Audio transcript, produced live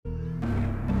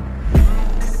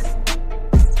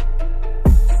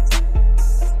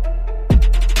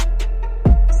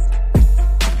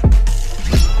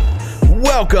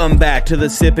Welcome back to the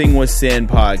Sipping with Sin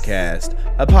podcast,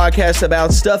 a podcast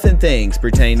about stuff and things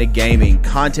pertaining to gaming,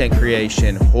 content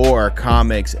creation, horror,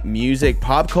 comics, music,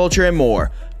 pop culture, and more.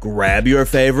 Grab your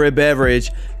favorite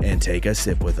beverage and take a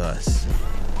sip with us.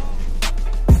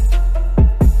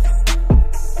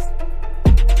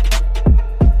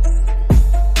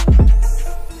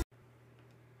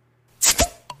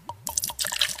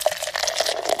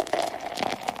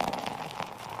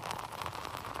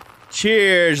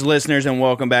 Cheers, listeners, and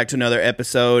welcome back to another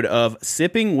episode of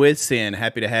Sipping with Sin.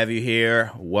 Happy to have you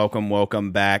here.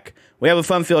 Welcome back. We have a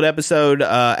fun-filled episode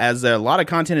as a lot of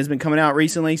content has been coming out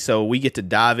recently, so we get to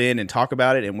dive in and talk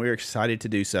about it, and we're excited to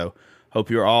do so.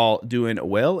 Hope you're all doing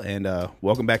well, and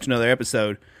welcome back to another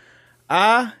episode.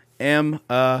 I am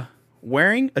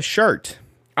wearing a shirt.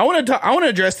 I want to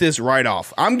address this right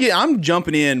off. I'm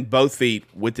jumping in both feet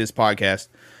with this podcast.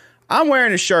 I'm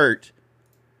wearing a shirt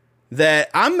that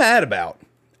I'm mad about.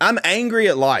 I'm angry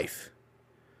at life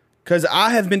because I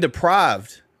have been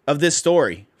deprived of this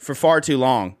story for far too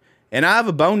long. And I have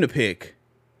a bone to pick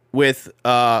with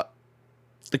the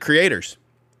creators.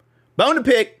 Bone to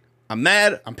pick. I'm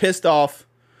mad. I'm pissed off.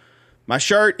 My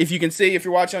shirt, if you can see, if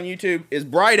you're watching on YouTube, is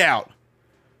bright out.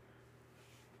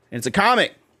 And it's a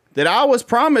comic that I was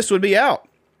promised would be out.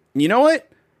 And you know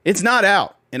what? It's not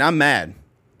out. And I'm mad.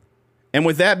 And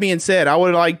with that being said, I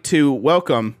would like to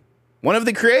welcome one of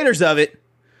the creators of it,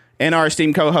 and our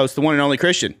esteemed co-host, the one and only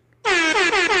Christian.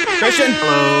 Christian,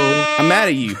 hello. I'm mad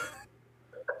at you.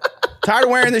 Tired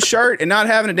of wearing this shirt and not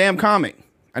having a damn comic.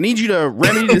 I need you to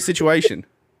remedy the situation.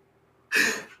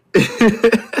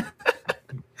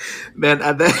 Man,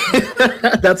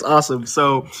 that's awesome.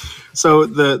 So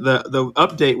the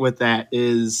update with that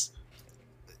is,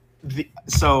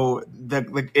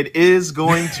 it is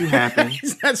going to happen.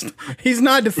 he's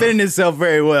not defending himself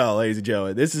very well, ladies and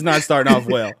gentlemen. This is not starting off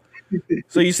well.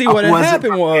 So you see what had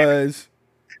happened was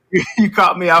you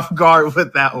caught me off guard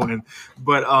with that one,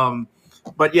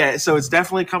 but yeah. So it's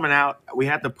definitely coming out. We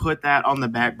had to put that on the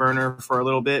back burner for a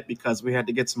little bit because we had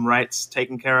to get some rights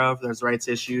taken care of. There's rights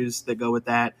issues that go with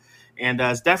that, and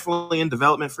it's definitely in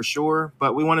development for sure.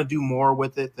 But we want to do more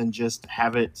with it than just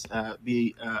have it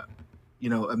be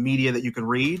a media that you can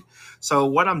read. So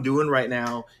what I'm doing right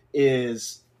now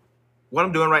is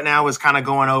kind of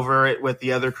going over it with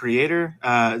the other creator.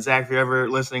 Zach, if you're ever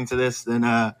listening to this, then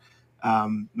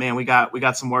man, we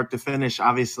got some work to finish,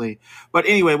 obviously. But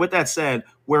anyway, with that said,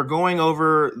 we're going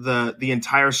over the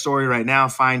entire story right now,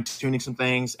 fine-tuning some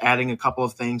things, adding a couple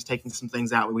of things, taking some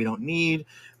things out that we don't need,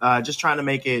 just trying to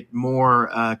make it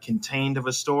more contained of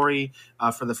a story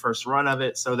for the first run of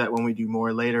it so that when we do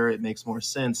more later, it makes more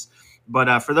sense.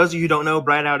 But for those of you who don't know,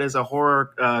 Bright Out is a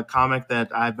horror comic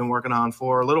that I've been working on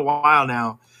for a little while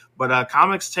now. But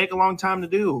comics take a long time to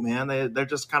do, man. They're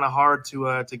just kind of hard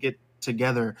to get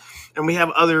together. And we have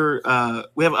other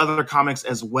comics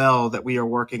as well that we are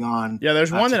working on. Yeah,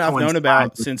 there's one that I've known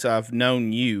about since I've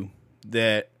known you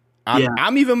that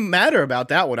I'm even madder about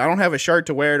that one. I don't have a shirt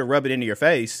to wear to rub it into your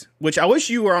face, which I wish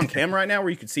you were on camera right now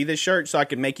where you could see this shirt so I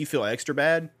could make you feel extra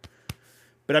bad.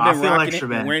 But I've been rocking it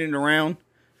and wearing it around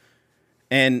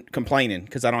and complaining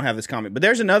because I don't have this comic. But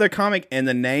there's another comic, and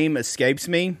the name escapes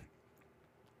me.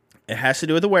 It has to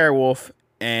do with a werewolf,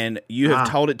 and you have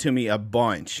told it to me a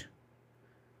bunch.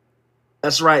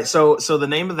 That's right. So the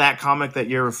name of that comic that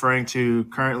you're referring to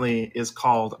currently is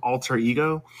called Alter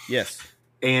Ego. Yes.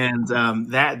 And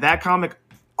that comic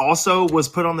also was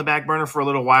put on the back burner for a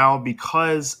little while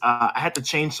because I had to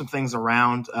change some things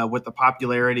around with the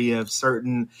popularity of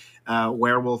certain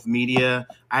werewolf media.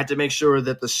 I had to make sure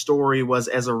that the story was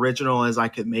as original as I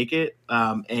could make it.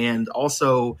 And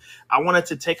also I wanted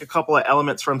to take a couple of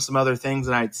elements from some other things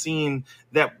that I'd seen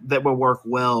that would work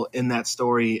well in that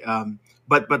story.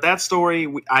 But that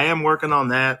story, I am working on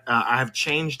that. I have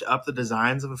changed up the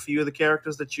designs of a few of the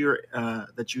characters that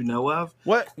you know of.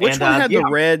 Which one had the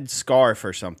red scarf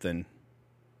or something?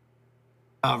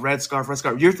 Red scarf.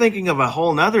 You're thinking of a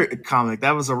whole nother comic.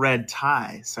 That was a red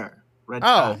tie, sir. Red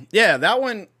tie. Yeah, that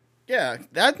one. Yeah,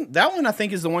 that one I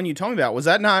think is the one you told me about. Was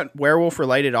that not werewolf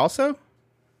related also?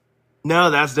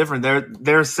 No, that's different.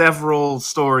 There are several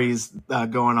stories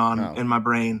going on in my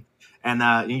brain, and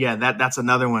that's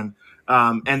another one.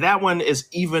 And that one is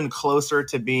even closer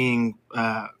to being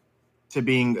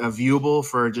viewable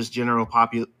for just general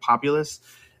populace.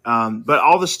 But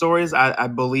all the stories I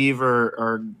believe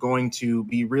are going to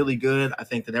be really good. I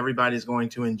think that everybody's going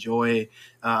to enjoy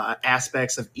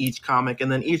aspects of each comic, and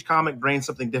then each comic brings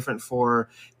something different for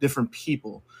different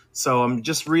people. So I'm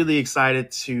just really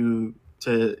excited to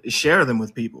share them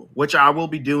with people, which I will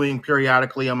be doing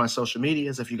periodically on my social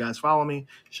medias. If you guys follow me,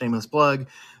 shameless plug,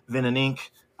 Venom Inc.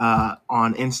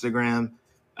 on Instagram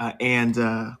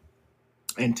and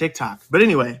TikTok. But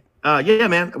anyway, yeah,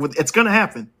 man, it's gonna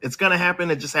happen. It's gonna happen.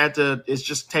 It's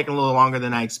just taking a little longer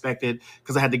than I expected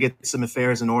because I had to get some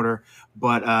affairs in order.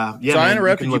 But yeah, so man, I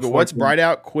interrupted you, but what's to Bright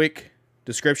Out? Quick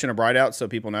description of Bright Out so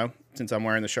people know, since I'm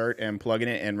wearing the shirt and plugging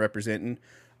it and representing.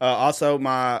 Also,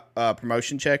 my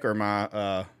promotion check or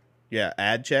my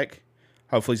ad check,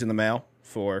 hopefully, is in the mail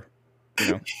for,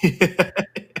 you know.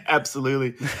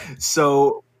 Absolutely.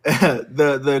 So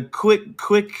the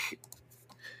quick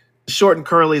short and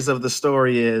curlies of the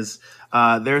story is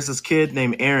there's this kid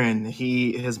named Aaron.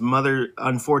 His mother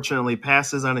unfortunately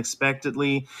passes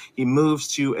unexpectedly. He moves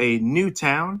to a new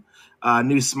town,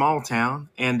 new small town,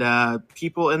 and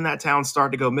people in that town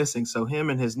start to go missing. So him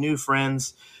and his new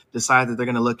friends decide that they're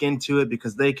going to look into it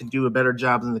because they can do a better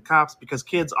job than the cops, because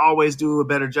kids always do a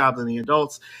better job than the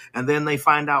adults. And then they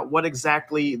find out what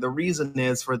exactly the reason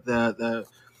is for the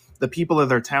people of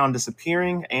their town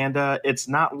disappearing, and it's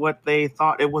not what they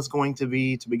thought it was going to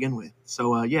be to begin with.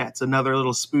 So yeah, it's another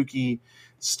little spooky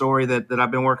story that I've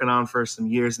been working on for some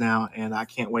years now, and I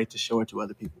can't wait to show it to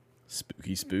other people.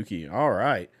 Spooky. All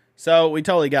right. So we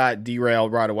totally got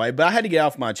derailed right away, but I had to get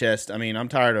off my chest. I mean, I'm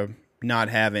tired of not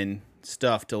having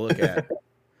stuff to look at.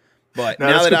 But No,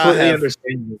 now that's that I completely have...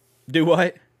 understandable. Do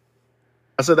what?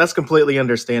 So that's completely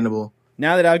understandable.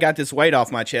 Now that I've got this weight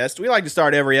off my chest, we like to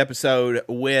start every episode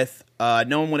with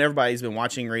knowing what everybody's been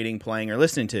watching, reading, playing, or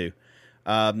listening to.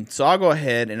 So I'll go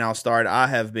ahead and I'll start. I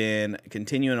have been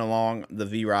continuing along the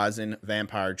Verizon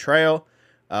Vampire Trail.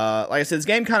 Like I said, this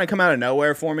game kind of come out of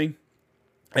nowhere for me,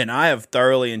 and I have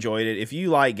thoroughly enjoyed it. If you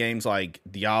like games like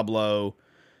Diablo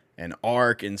and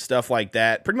Ark and stuff like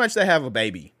that, pretty much they have a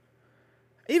baby.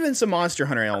 Even some Monster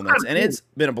Hunter elements, and it's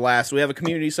been a blast. We have a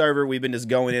community server. We've been just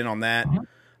going in on that.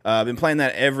 I've been playing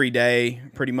that every day,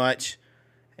 pretty much,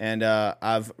 and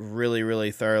I've really,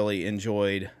 really thoroughly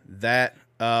enjoyed that.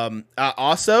 I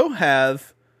also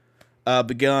have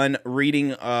begun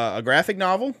reading a graphic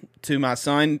novel to my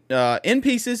son in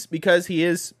pieces because he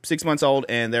is 6 months old,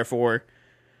 and therefore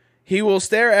he will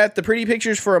stare at the pretty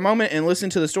pictures for a moment and listen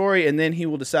to the story, and then he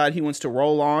will decide he wants to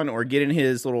roll on or get in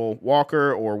his little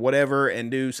walker or whatever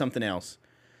and do something else.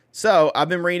 So I've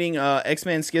been reading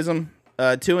X-Men Schism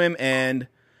to him, and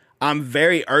I'm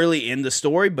very early in the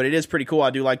story, but it is pretty cool. I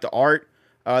do like the art.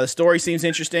 The story seems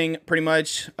interesting, pretty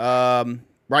much.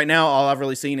 Right now, all I've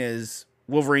really seen is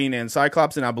Wolverine and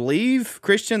Cyclops, and I believe,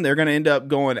 Christian, they're going to end up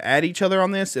going at each other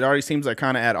on this. It already seems like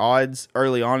kind of at odds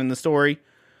early on in the story.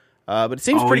 But it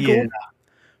seems pretty cool.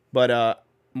 But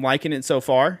I'm liking it so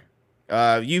far.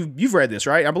 You've read this,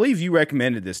 right? I believe you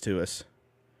recommended this to us.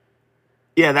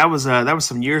 Yeah, that was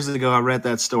some years ago. I read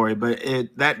that story, but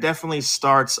that definitely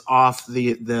starts off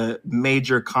the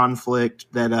major conflict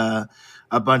that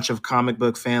a bunch of comic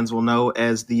book fans will know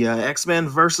as the X-Men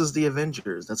versus the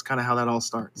Avengers. That's kind of how that all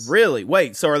starts. Really?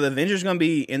 Wait, so are the Avengers going to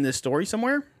be in this story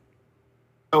somewhere?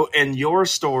 So in your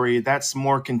story, that's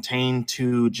more contained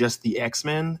to just the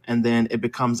X-Men, and then it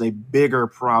becomes a bigger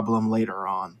problem later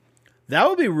on. That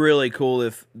would be really cool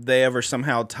if they ever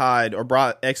somehow tied or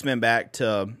brought X-Men back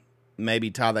to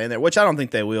maybe tie that in there, which I don't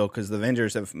think they will because the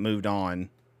Avengers have moved on.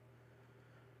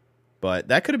 But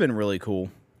that could have been really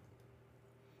cool.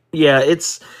 Yeah,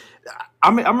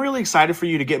 I'm really excited for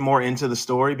you to get more into the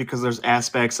story because there's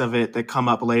aspects of it that come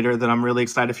up later that I'm really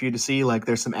excited for you to see. Like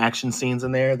there's some action scenes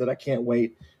in there that I can't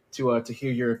wait to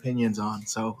hear your opinions on.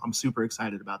 So I'm super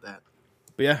excited about that.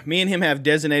 But yeah, me and him have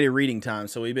designated reading time,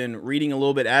 so we've been reading a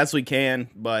little bit as we can.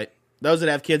 But those that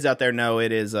have kids out there know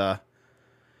it is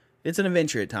it's an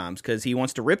adventure at times because he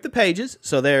wants to rip the pages.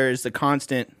 So there's the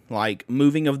constant like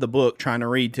moving of the book trying to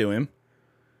read to him.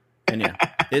 And yeah,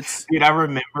 it's dude. I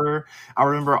remember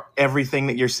everything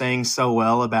that you're saying so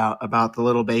well about the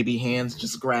little baby hands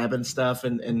just grabbing stuff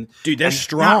and dude, they're and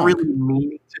strong. Not really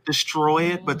meaning to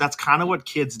destroy it, but that's kind of what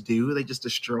kids do. They just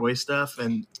destroy stuff,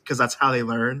 and because that's how they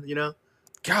learn, you know.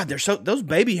 God, those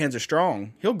baby hands are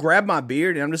strong. He'll grab my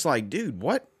beard, and I'm just like, dude,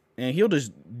 what? And he'll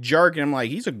just jerk, and I'm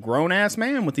like, he's a grown ass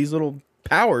man with these little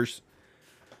powers.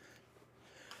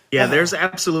 Yeah, there's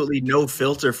absolutely no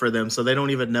filter for them, so they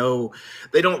don't even know.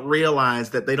 They don't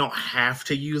realize that they don't have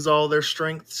to use all their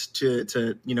strengths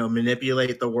to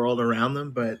manipulate the world around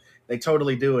them, but they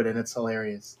totally do it, and it's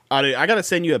hilarious. I got to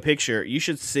send you a picture. You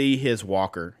should see his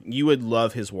walker. You would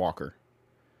love his walker.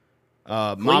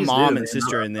 My mom and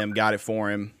sister and them got it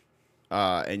for him,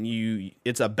 and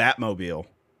it's a Batmobile.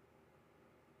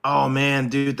 Oh, man,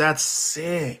 dude, that's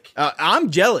sick.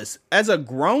 I'm jealous. As a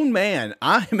grown man,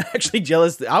 I'm actually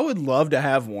jealous. I would love to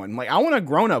have one. Like, I want a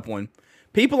grown-up one.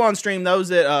 People on stream, those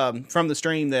that from the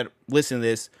stream that listen to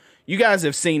this, you guys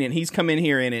have seen it. He's come in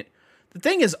here in it. The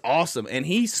thing is awesome, and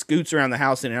he scoots around the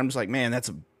house in it. I'm just like, man, that's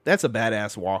a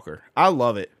badass walker. I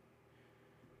love it.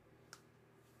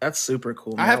 That's super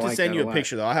cool. Man. I have to send you a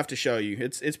picture though. I'll have to show you.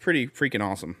 It's pretty freaking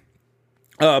awesome.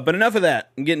 But enough of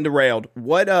that. I'm getting derailed.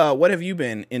 What have you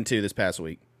been into this past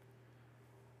week?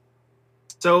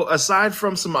 So aside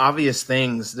from some obvious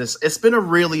things, it's been a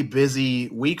really busy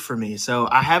week for me. So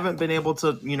I haven't been able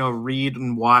to, read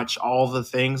and watch all the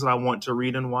things that I want to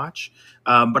read and watch.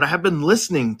 But I have been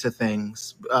listening to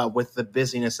things with the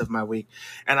busyness of my week.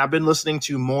 And I've been listening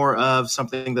to more of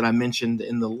something that I mentioned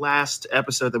in the last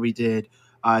episode that we did.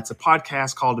 It's a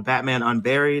podcast called Batman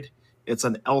Unburied. It's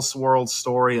an Elseworld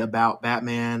story about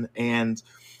Batman. And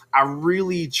I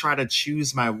really try to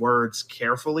choose my words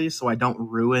carefully so I don't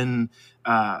ruin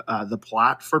the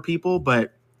plot for people.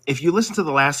 But if you listen to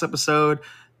the last episode,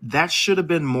 that should have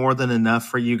been more than enough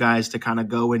for you guys to kind of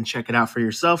go and check it out for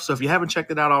yourself. So if you haven't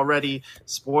checked it out already,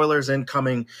 spoilers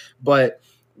incoming, but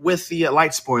with the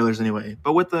light spoilers anyway,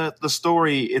 but with the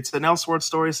story, it's an Elseworld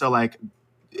story. So like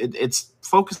it's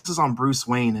focuses on Bruce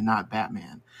Wayne and not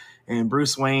Batman. And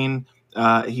Bruce Wayne,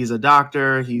 he's a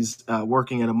doctor. He's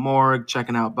working at a morgue,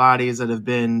 checking out bodies that have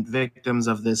been victims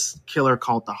of this killer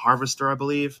called the Harvester, I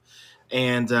believe.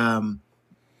 And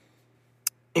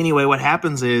anyway, what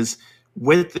happens is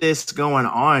with this going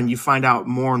on, you find out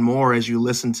more and more as you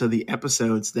listen to the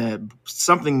episodes that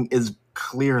something is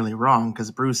clearly wrong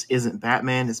because Bruce isn't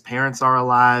Batman. His parents are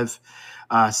alive.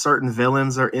 Certain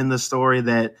villains are in the story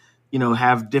that,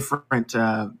 have different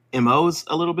MOs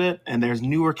a little bit. And there's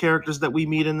newer characters that we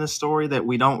meet in this story that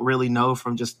we don't really know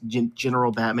from just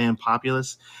general Batman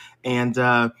populace.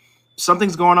 And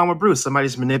something's going on with Bruce.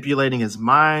 Somebody's manipulating his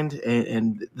mind.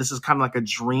 And this is kind of like a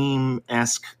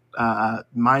dream-esque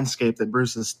mindscape that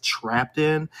Bruce is trapped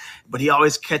in, but he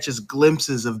always catches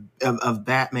glimpses of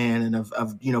Batman and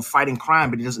of fighting crime,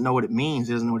 but he doesn't know what it means.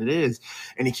 He doesn't know what it is.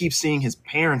 And he keeps seeing his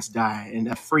parents die, and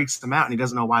that freaks him out, and he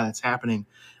doesn't know why that's happening.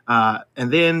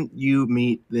 And then you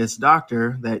meet this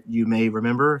doctor that you may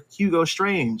remember, Hugo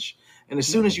Strange. And as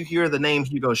soon as you hear the name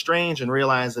Hugo Strange and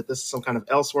realize that this is some kind of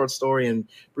Elseworld story and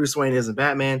Bruce Wayne isn't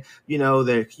Batman, you know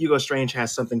that Hugo Strange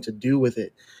has something to do with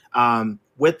it.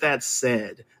 With that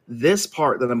said, this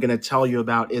part that I'm going to tell you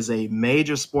about is a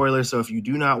major spoiler. So if you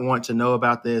do not want to know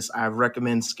about this, I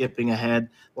recommend skipping ahead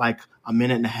like a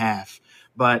minute and a half.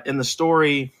 But in the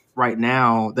story right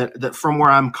now, that from where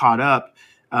I'm caught up,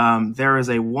 there is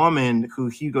a woman who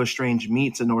Hugo Strange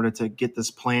meets in order to get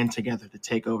this plan together to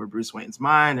take over Bruce Wayne's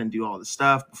mind and do all this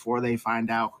stuff before they find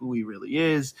out who he really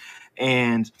is.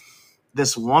 And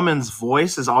this woman's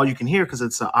voice is all you can hear because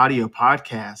it's an audio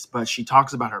podcast, but she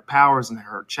talks about her powers and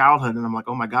her childhood. And I'm like,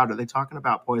 oh my God, are they talking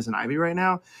about Poison Ivy right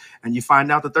now? And you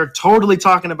find out that they're totally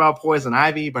talking about Poison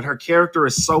Ivy, but her character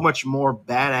is so much more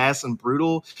badass and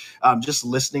brutal. Just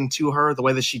listening to her, the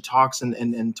way that she talks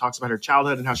and talks about her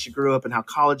childhood and how she grew up and how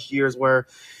college years were,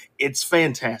 it's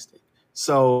fantastic.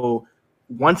 So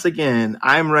once again,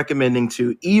 I'm recommending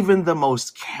to even the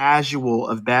most casual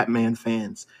of Batman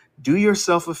fans, do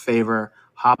yourself a favor,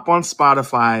 hop on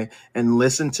Spotify and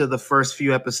listen to the first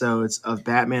few episodes of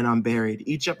Batman Unburied.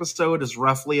 Each episode is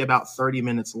roughly about 30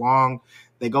 minutes long.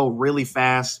 They go really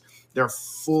fast. They're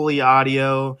fully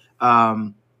audio.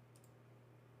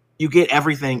 You get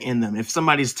everything in them. If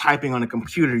somebody's typing on a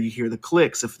computer, you hear the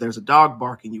clicks. If there's a dog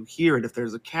barking, you hear it. If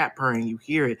there's a cat purring, you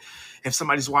hear it. If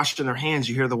somebody's washing their hands,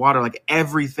 you hear the water. Like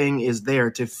everything is there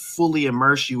to fully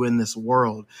immerse you in this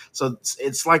world. So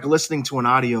it's like listening to an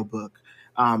audiobook.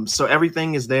 So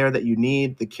everything is there that you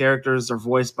need. The characters are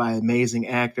voiced by amazing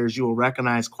actors. You will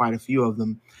recognize quite a few of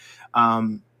them.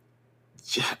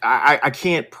 I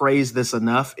can't praise this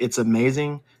enough. It's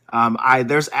amazing.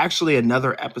 There's actually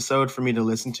another episode for me to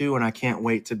listen to, and I can't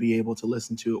wait to be able to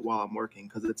listen to it while I'm working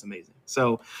because it's amazing.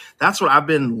 So that's what I've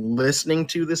been listening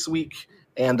to this week.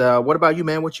 And what about you,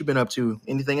 man? What you been up to?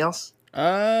 Anything else?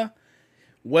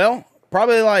 Well,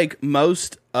 probably like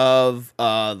most of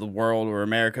the world or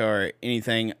America or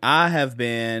anything, I have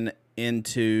been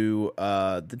into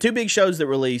the two big shows that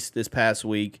released this past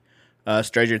week,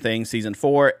 Stranger Things Season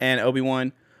 4 and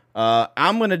Obi-Wan.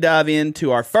 I'm going to dive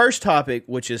into our first topic,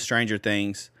 which is Stranger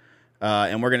Things,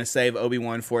 and we're going to save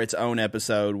Obi-Wan for its own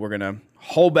episode. We're going to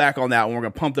hold back on that one. We're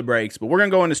going to pump the brakes, but we're going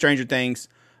to go into Stranger Things.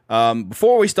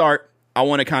 Before we start, I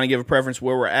want to kind of give a preference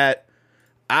where we're at.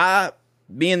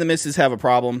 Me and the missus have a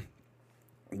problem.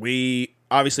 We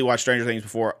obviously watched Stranger Things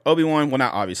before Obi-Wan. Well,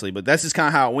 not obviously, but that's just kind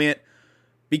of how it went.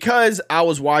 Because I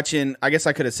was watching, I guess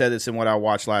I could have said this in what I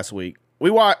watched last week.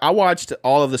 I watched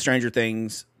all of the Stranger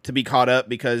Things to be caught up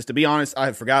because, to be honest, I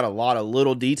had forgot a lot of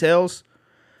little details.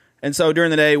 And so during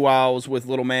the day while I was with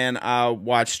little man, I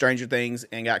watched Stranger Things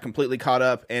and got completely caught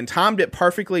up and timed it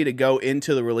perfectly to go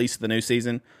into the release of the new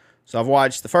season. So I've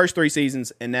watched the first 3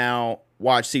 seasons and now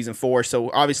watched season 4.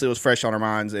 So obviously it was fresh on our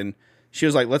minds, and she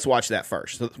was like, let's watch that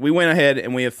first. So we went ahead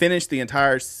and we have finished the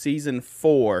entire season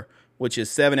 4, which is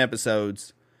 7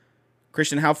 episodes.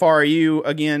 Christian, how far are you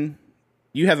again?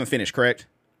 You haven't finished, correct?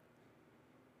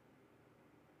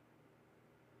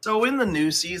 So in the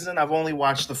new season, I've only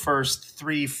watched the first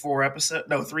 3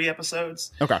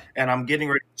 episodes. Okay. And I'm getting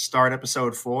ready to start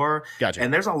episode 4. Gotcha.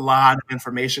 And there's a lot of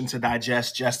information to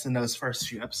digest just in those first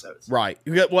few episodes. Right.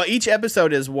 Well, each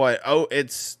episode is what?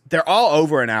 They're all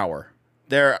over an hour.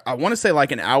 I want to say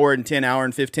like an hour and 10, hour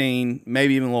and 15,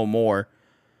 maybe even a little more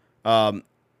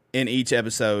in each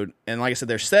episode. And like I said,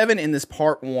 there's 7 in this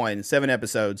part 1, 7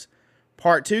 episodes.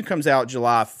 Part 2 comes out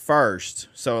July 1st,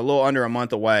 so a little under a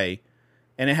month away.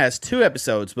 And it has 2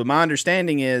 episodes, but my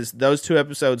understanding is those 2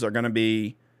 episodes are going to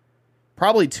be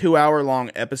probably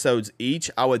 2-hour-long episodes each,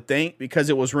 I would think, because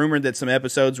it was rumored that some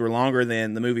episodes were longer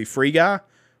than the movie Free Guy,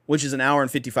 which is an hour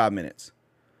and 55 minutes.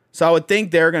 So I would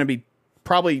think they're going to be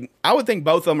I would think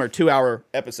both of them are 2-hour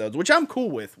episodes, which I'm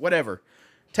cool with, whatever.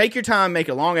 Take your time, make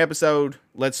a long episode.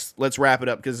 Let's wrap it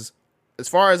up, because as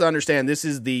far as I understand, this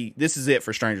is it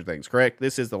for Stranger Things, correct?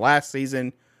 This is the last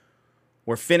season.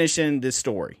 We're finishing this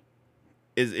story.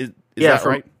 Is that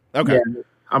right? Okay. Yeah,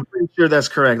 I'm pretty sure that's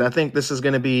correct. I think this is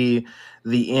going to be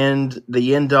the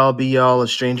end all be all of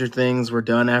Stranger Things. We're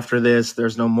done after this.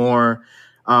 There's no more.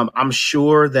 I'm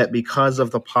sure that because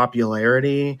of the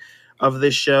popularity of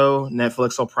this show,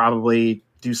 Netflix will probably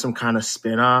do some kind of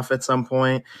spinoff at some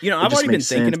point. I've already been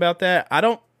thinking about that. I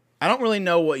don't really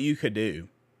know what you could do.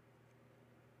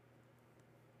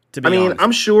 Honest.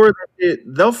 I'm sure that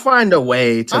they'll find a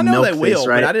way to. I know milk they will, this,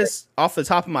 right? but I just off the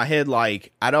top of my head,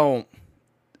 like I don't,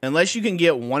 unless you can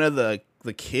get one of the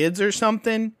kids or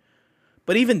something.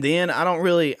 But even then, I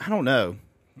don't know,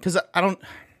 because I don't.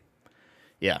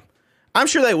 Yeah, I'm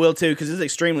sure they will too, because it's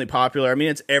extremely popular. I mean,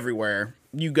 it's everywhere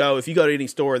if you go to any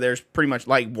store, there's pretty much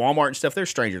like Walmart and stuff. There's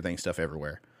Stranger Things stuff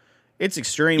everywhere. It's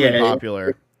extremely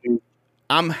popular.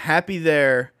 I'm happy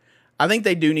there. I think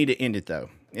they do need to end it though.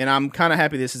 And I'm kind of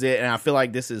happy this is it, and I feel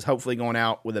like this is hopefully going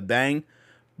out with a bang.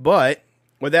 But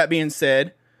with that being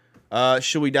said,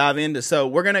 should we dive into? So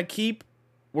we're gonna keep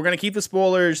the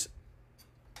spoilers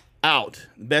out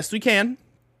the best we can.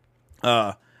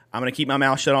 I'm gonna keep my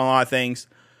mouth shut on a lot of things,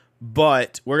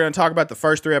 but we're gonna talk about the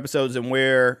first 3 episodes and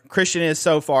where Christian is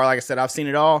so far. Like I said, I've seen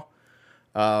it all,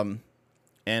 and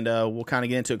we'll kind of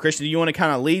get into it. Christian, do you want to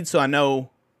kind of lead so I know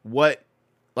what?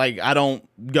 Like, I don't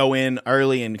go in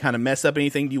early and kind of mess up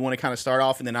anything. Do you want to kind of start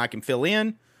off and then I can fill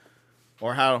in?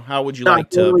 Or how would you like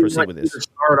to proceed with this?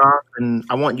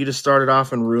 I want you to start it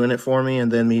off and ruin it for me,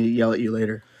 and then me yell at you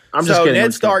later. I'm just kidding.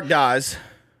 Ned Stark dies.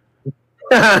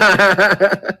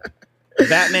 Batman's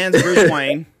Bruce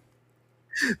Wayne.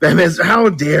 Batman's, how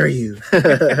dare you?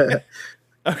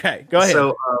 Okay, go ahead.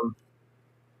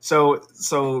 So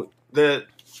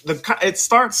it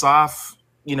starts off,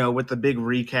 with the big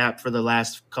recap for the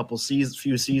last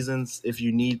few seasons, if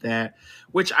you need that,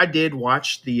 which I did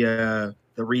watch the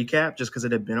recap just because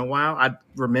it had been a while. I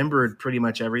remembered pretty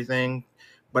much everything,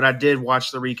 but I did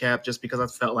watch the recap just because I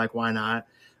felt like, why not?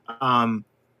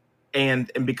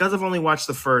 And because I've only watched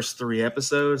the first 3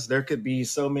 episodes, there could be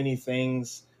so many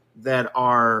things that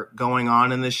are going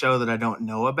on in this show that I don't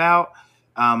know about.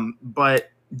 But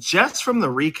just from the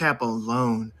recap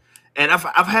alone, and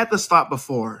I've had this thought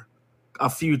before a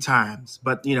few times,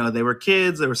 but they were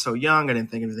kids, they were so young, I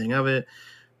didn't think anything of it.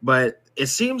 But it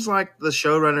seems like the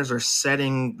showrunners are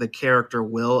setting the character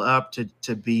Will up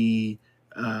to be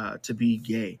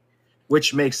gay,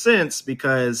 which makes sense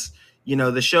because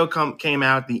the show came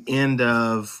out at the end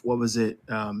of what was it,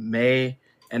 May,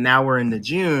 and now we're into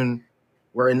June.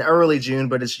 We're in early June,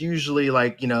 but it's usually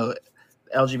like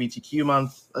LGBTQ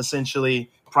month,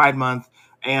 essentially Pride Month.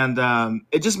 And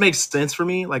it just makes sense for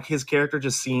me. Like his character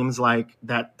just seems like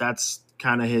that's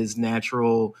kind of his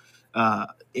natural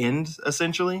end,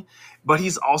 essentially. But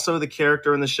he's also the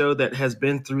character in the show that has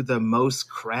been through the most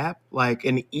crap. Like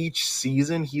in each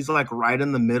season, he's like right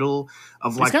in the middle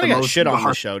of like the most shit on the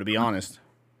the show, to be honest.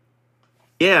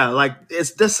 Yeah, like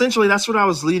it's essentially that's what I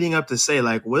was leading up to say.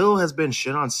 Like Will has been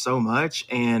shit on so much,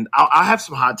 and I have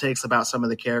some hot takes about some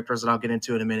of the characters that I'll get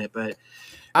into in a minute, but.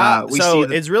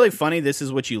 It's really funny. This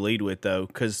is what you lead with, though,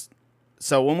 because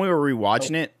when we were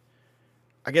rewatching it,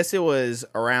 I guess it was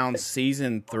around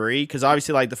season 3, because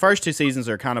obviously, like the first 2 seasons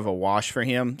are kind of a wash for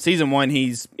him. Season 1,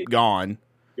 he's gone.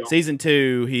 Season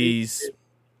 2, he's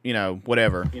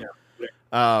whatever.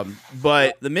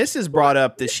 But the missus brought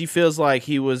up that she feels like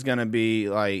he was gonna be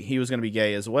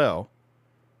gay as well.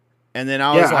 And then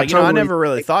I was like, I never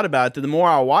really thought about it. The more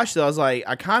I watched it, I was like,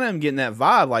 I kind of am getting that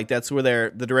vibe, like that's where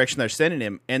the direction they're sending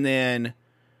him. And then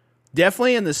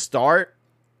definitely in the start,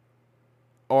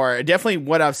 or definitely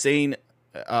what I've seen,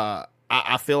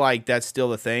 I feel like that's still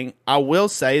the thing. I will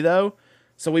say though,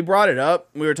 so we brought it up.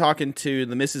 We were talking to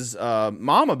the Mrs.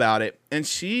 Mom about it, and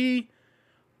she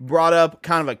brought up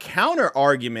kind of a counter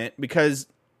argument because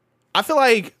I feel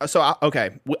like I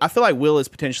feel like Will is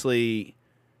potentially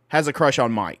has a crush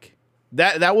on Mike.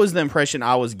 That was the impression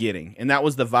I was getting, and that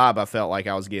was the vibe I felt like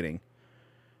I was getting.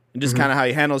 And just kind of how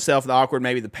he handled himself, the awkward,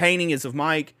 maybe the painting is of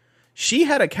Mike. She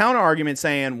had a counter argument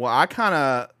saying, well, I kind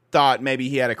of thought maybe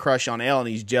he had a crush on Elle and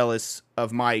he's jealous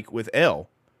of Mike with Elle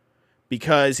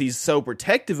because he's so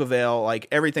protective of Elle. Like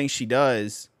everything she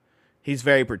does, he's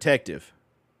very protective.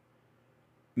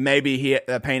 Maybe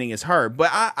that painting is her, but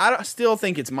I still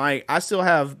think it's Mike. I still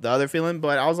have the other feeling,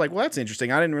 but I was like, well, that's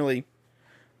interesting. I didn't really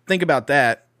think about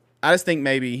that. I just think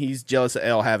maybe he's jealous of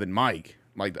Elle having Mike,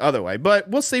 like the other way. But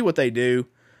we'll see what they do.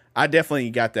 I definitely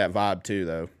got that vibe too,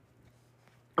 though.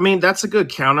 I mean, that's a good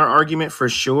counter argument for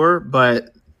sure,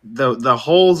 but the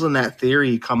holes in that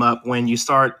theory come up when you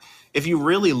start. If you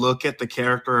really look at the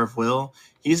character of Will,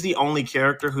 he's the only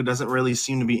character who doesn't really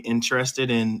seem to be interested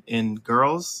in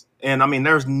girls. And I mean,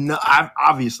 there's one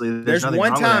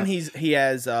time he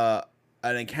has an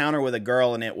encounter with a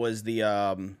girl, and it was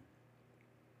the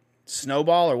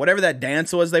snowball or whatever that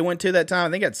dance was they went to that time.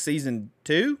 I think that's season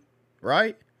 2,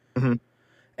 right? Mm-hmm.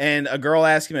 And a girl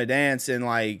asked him to dance, and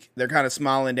like they're kind of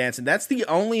smiling and dancing. That's the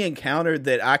only encounter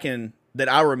that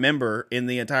I remember in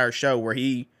the entire show where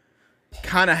he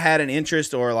kind of had an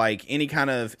interest or like any kind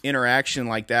of interaction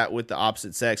like that with the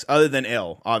opposite sex, other than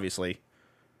Elle, obviously.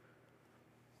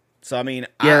 So, I mean,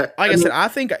 I said, I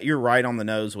think you're right on the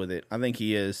nose with it. I think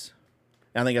he is.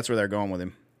 I think that's where they're going with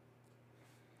him.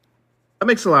 That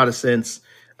makes a lot of sense.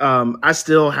 I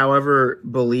still, however,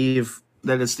 believe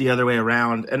that it's the other way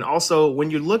around. And also, when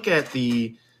you look at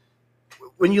the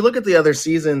other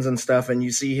seasons and stuff, and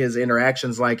you see his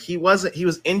interactions, like he was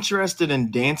interested in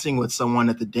dancing with someone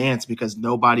at the dance because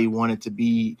nobody wanted to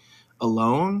be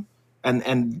alone.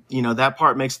 And that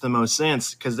part makes the most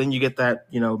sense because then you get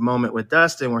that moment with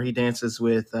Dustin where he dances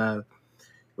with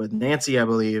Nancy, I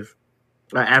believe,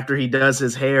 after he does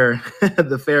his hair,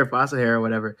 the Farrah Fawcett hair or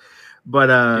whatever. But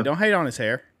hey, don't hate on his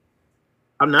hair.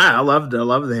 I'm not. I love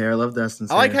the hair. I love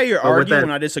Dustin's hair. I like how you're arguing when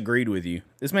I disagreed with you.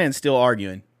 This man's still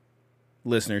arguing.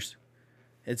 Listeners,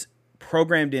 it's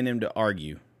programmed in him to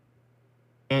argue.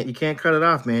 And you can't cut it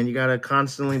off, man. You got to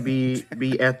constantly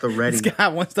be at the ready. This guy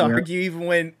wants to argue even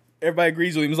when everybody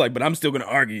agrees with him. He's like, but I'm still going to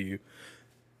argue you.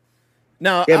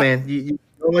 No, man. You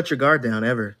don't let your guard down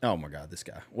ever. Oh my God, this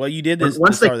guy. Well, you did this at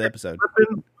the start of the episode.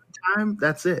 Time,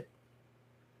 that's it.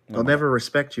 They'll never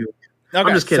respect you. Okay,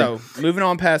 I'm just kidding. So moving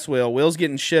on past Will. Will's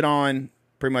getting shit on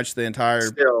pretty much the entire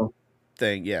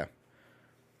thing. Yeah.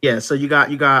 Yeah, so you got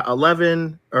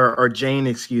 11 or Jane,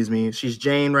 excuse me. She's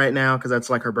Jane right now because that's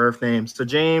like her birth name. So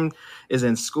Jane is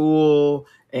in school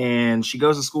and she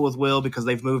goes to school with Will because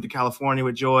they've moved to California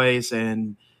with Joyce.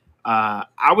 And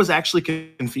I was actually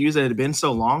confused that it had been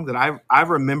so long that I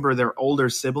remember their older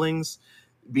siblings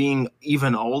being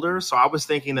even older. So I was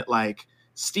thinking that like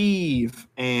Steve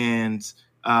and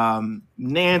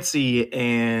Nancy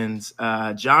and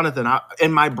Jonathan,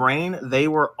 in my brain, they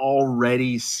were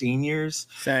already seniors.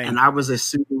 Same. And I was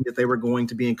assuming that they were going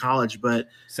to be in college, but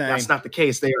that's not the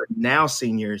case. They are now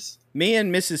seniors. Me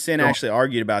and Mrs. Sin actually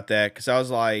argued about that because I was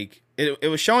like, it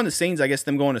was showing the scenes, I guess,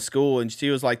 them going to school, and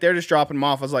she was like, they're just dropping them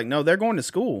off. I was like, no, they're going to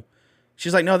school.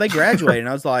 She's like, no, they graduated. And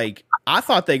I was like, I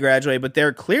thought they graduated, but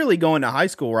they're clearly going to high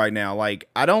school right now. Like,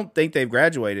 I don't think they've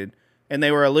graduated. And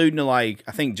they were alluding to, like,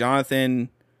 I think Jonathan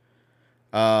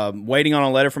waiting on a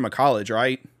letter from a college,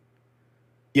 right?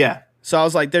 Yeah. So I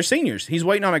was like, they're seniors. He's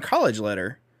waiting on a college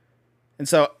letter. And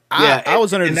so I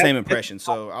was under the same impression.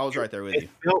 So I was right there with you. It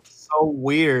felt so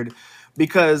weird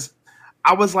because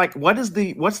I was like, what's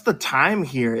the time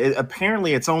here?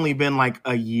 Apparently it's only been like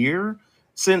a year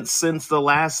since the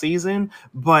last season,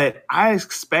 but I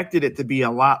expected it to be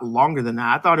a lot longer than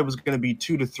that. I thought it was going to be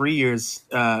 2 to 3 years,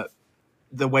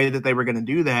 the way that they were going to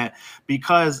do that,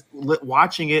 because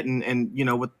watching it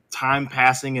and with time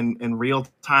passing and real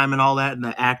time and all that, and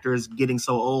the actors getting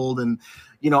so old, and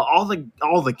all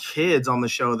the kids on the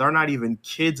show, they're not even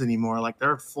kids anymore. Like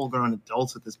they're full grown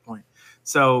adults at this point.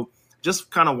 So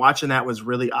just kind of watching that was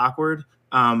really awkward.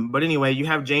 But anyway, you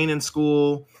have Jane in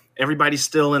school. Everybody's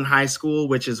still in high school,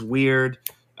 which is weird.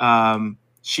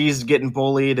 she's getting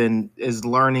bullied and is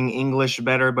learning English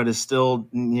better, but is still,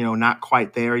 not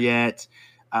quite there yet.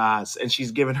 And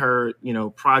she's given her,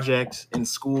 project in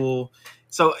school.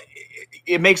 So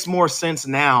it makes more sense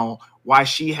now why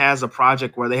she has a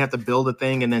project where they have to build a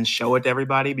thing and then show it to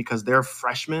everybody because they're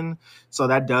freshmen. So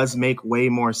that does make way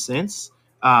more sense.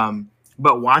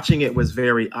 But watching it was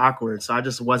very awkward. So I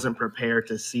just wasn't prepared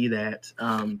to see that.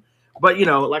 But,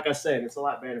 like I said, it's a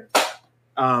lot better.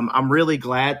 I'm really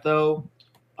glad, though.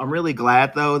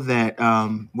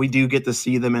 That we do get to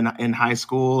see them in high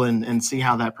school and see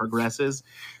how that progresses.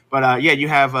 But you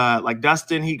have like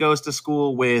Dustin. He goes to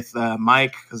school with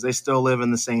Mike because they still live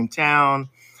in the same town.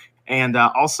 And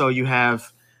also you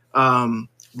have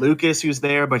Lucas, who's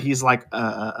there, but he's like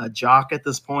a jock at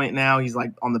this point now. He's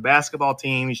like on the basketball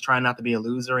team. He's trying not to be a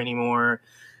loser anymore.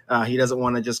 He doesn't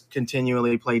want to just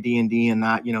continually play D&D and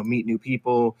not, meet new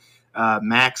people.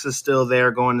 Max is still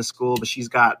there going to school, but she's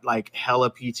got like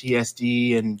hella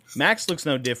PTSD. And Max looks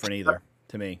no different either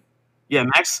to me. Yeah,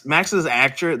 Max's the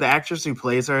actress who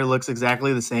plays her looks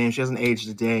exactly the same. She hasn't aged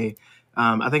a day.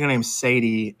 I think her name's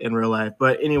Sadie in real life.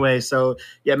 But anyway, so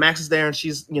yeah, Max is there and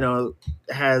she's,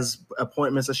 has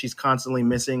appointments that she's constantly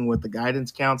missing with the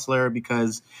guidance counselor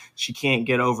because she can't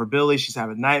get over Billy. She's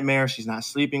having nightmares. She's not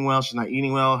sleeping well. She's not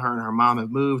eating well. Her and her mom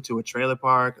have moved to a trailer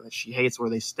park. She hates where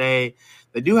they stay.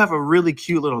 They do have a really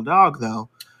cute little dog, though.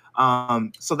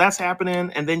 So that's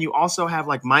happening. And then you also have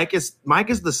like Mike is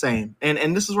the same.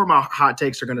 And this is where my hot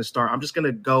takes are going to start. I'm just going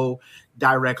to go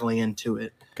directly into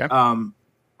it. Okay.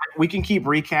 We can keep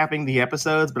recapping the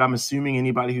episodes, but I'm assuming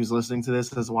anybody who's listening to this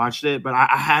has watched it. But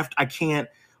I can't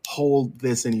hold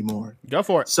this anymore. Go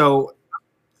for it. So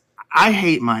I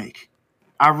hate Mike.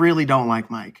 I really don't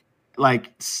like Mike.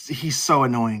 Like, he's so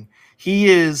annoying. He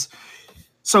is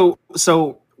so.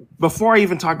 Before I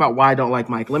even talk about why I don't like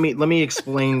Mike, let me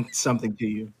explain something to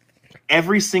you.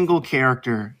 Every single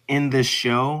character in this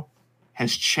show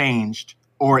has changed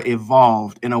or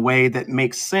evolved in a way that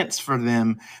makes sense for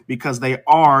them because they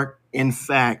are, in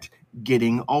fact,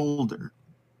 getting older.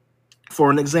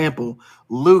 For an example,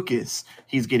 Lucas,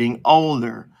 he's getting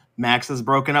older. Max has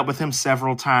broken up with him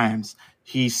several times.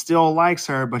 He still likes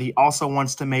her, but he also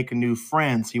wants to make new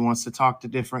friends. He wants to talk to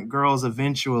different girls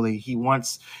eventually. He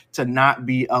wants to not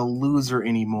be a loser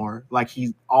anymore, like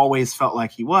he always felt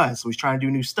like he was. So he's trying to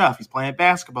do new stuff. He's playing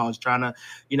basketball. He's trying to,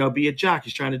 be a jock.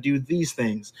 He's trying to do these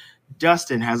things.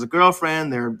 Dustin has a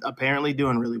girlfriend. They're apparently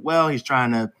doing really well. He's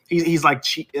like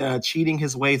cheating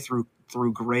his way through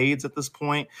grades at this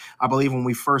point. I believe when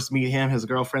we first meet him, his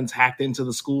girlfriend's hacked into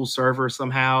the school server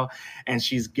somehow, and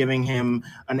she's giving him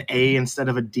an A instead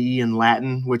of a D in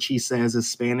Latin, which he says is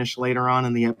Spanish later on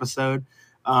in the episode.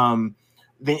 And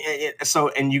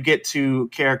you get to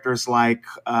characters like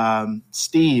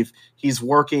Steve. He's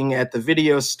working at the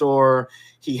video store.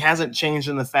 He hasn't changed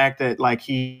in the fact that like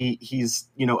he's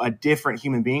a different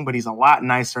human being, but he's a lot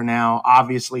nicer now.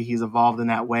 Obviously, he's evolved in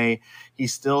that way.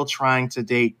 He's still trying to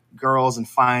date girls and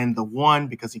find the one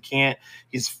because he can't.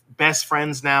 He's best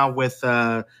friends now with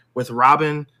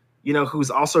Robin,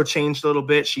 who's also changed a little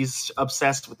bit. She's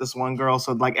obsessed with this one girl.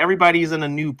 So like everybody's in a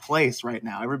new place right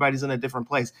now. Everybody's in a different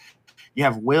place. You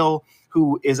have Will,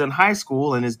 who is in high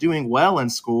school and is doing well in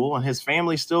school, and his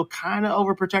family's still kind of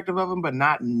overprotective of him, but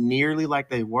not nearly like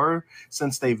they were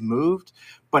since they've moved.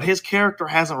 But his character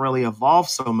hasn't really evolved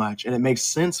so much, and it makes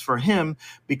sense for him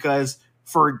because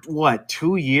for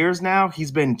 2 years now,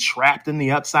 he's been trapped in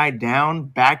the Upside Down,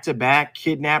 back to back,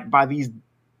 kidnapped by these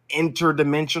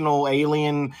interdimensional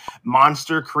alien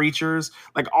monster creatures.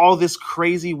 Like all this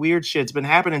crazy weird shit's been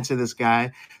happening to this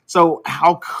guy. So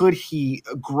how could he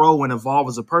grow and evolve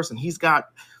as a person? He's got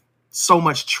so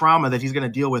much trauma that he's going to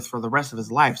deal with for the rest of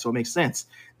his life. So it makes sense.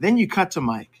 Then you cut to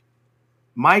Mike.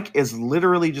 Mike is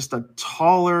literally just a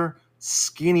taller,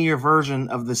 skinnier version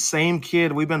of the same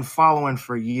kid we've been following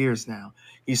for years now.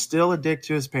 He's still a dick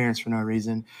to his parents for no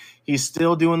reason. He's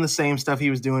still doing the same stuff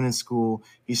he was doing in school.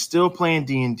 He's still playing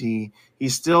D&D.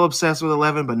 He's still obsessed with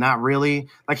 11, but not really.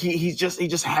 Like he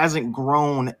just hasn't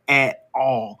grown at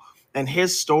all. And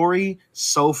his story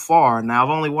so far, now I've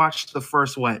only watched the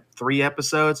first, 3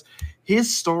 episodes.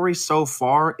 His story so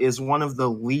far is one of the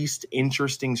least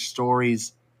interesting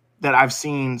stories that I've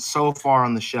seen so far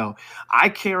on the show. I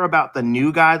care about the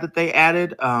new guy that they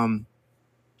added.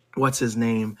 What's his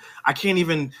name? I can't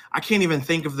even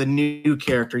think of the new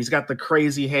character. He's got the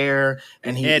crazy hair,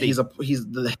 and he's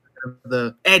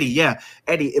the Eddie. Yeah,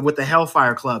 Eddie with the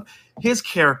Hellfire Club. His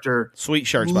character, sweet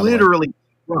shirts, literally,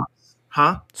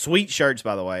 huh? Sweet shirts,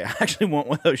 by the way. I actually want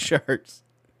one of those shirts.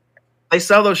 They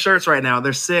sell those shirts right now.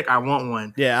 They're sick. I want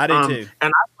one. Yeah, I do too.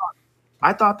 And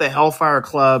I thought the Hellfire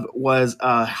Club was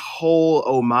a whole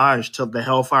homage to the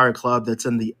Hellfire Club that's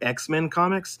in the X-Men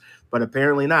comics, but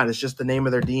apparently not. It's just the name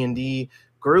of their D&D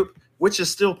group, which is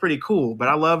still pretty cool. But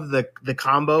I love the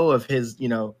combo of his,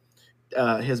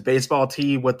 his baseball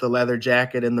tee with the leather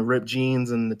jacket and the ripped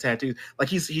jeans and the tattoos. Like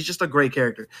he's just a great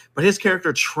character. But his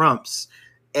character trumps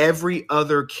every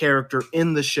other character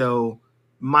in the show,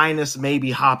 minus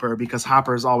maybe Hopper, because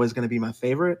Hopper is always going to be my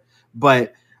favorite.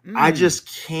 But I just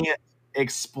can't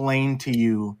explain to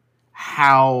you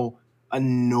how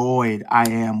annoyed I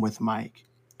am with Mike.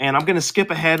 And I'm going to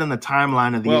skip ahead in the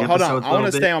timeline of the episodes. Hold on. I want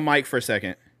to stay on Mike for a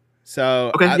second.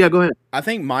 So okay, yeah, go ahead. I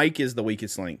think Mike is the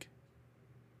weakest link.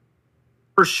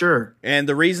 For sure. And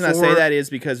the reason I say that is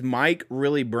because Mike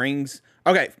really brings...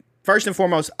 Okay, first and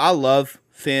foremost, I love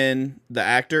Finn, the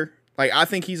actor. Like, I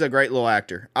think he's a great little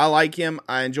actor. I like him.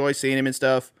 I enjoy seeing him and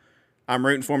stuff. I'm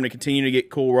rooting for him to continue to get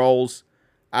cool roles.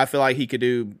 I feel like he could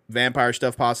do vampire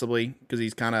stuff possibly because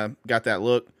he's kind of got that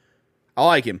look. I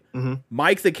like him. Mm-hmm.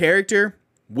 Mike, the character,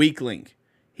 weak link.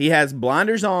 He has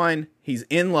blinders on. He's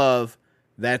in love.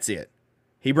 That's it.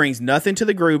 He brings nothing to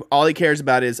the group. All he cares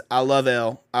about is, I love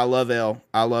Elle. I love Elle.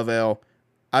 I love Elle.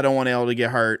 I don't want Elle to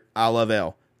get hurt. I love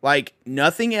Elle. Like,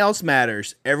 nothing else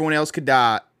matters. Everyone else could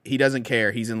die. He doesn't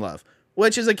care. He's in love.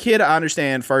 Which, as a kid, I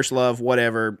understand. First love,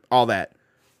 whatever, all that.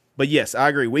 But yes, I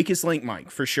agree. Weakest link,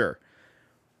 Mike, for sure.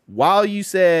 While you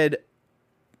said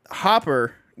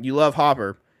Hopper, you love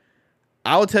Hopper,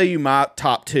 I will tell you my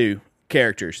top two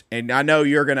characters. And I know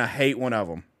you're going to hate one of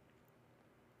them.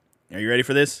 Are you ready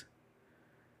for this?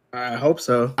 I hope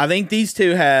so. I think these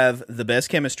two have the best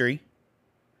chemistry.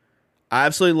 I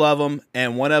absolutely love them.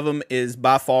 And one of them is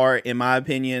by far, in my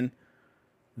opinion,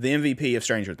 the MVP of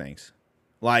Stranger Things.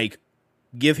 Like,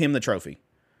 give him the trophy.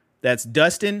 That's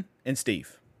Dustin and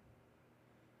Steve.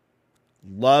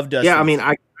 Love Dustin. Yeah, I mean,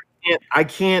 I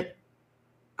can't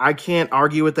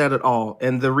argue with that at all.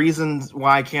 And the reasons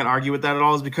why I can't argue with that at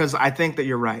all is because I think that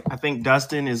you're right. I think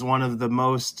Dustin is one of the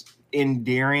most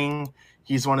endearing.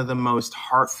 He's one of the most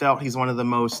heartfelt. He's one of the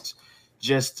most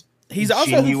just He's also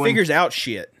genuine. who figures out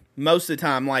shit most of the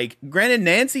time. Like, granted,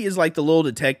 Nancy is like the little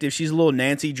detective. She's a little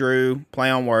Nancy Drew, play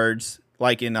on words,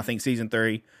 like in, I think, season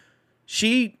 3.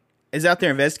 She is out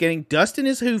there investigating. Dustin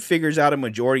is who figures out a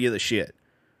majority of the shit.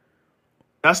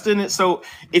 Dustin is, so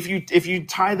if you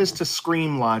tie this to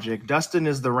Scream logic, Dustin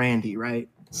is the Randy, right?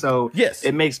 So yes,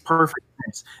 it makes perfect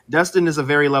sense. Dustin is a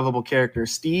very lovable character.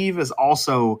 Steve is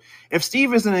also, if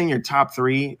Steve isn't in your top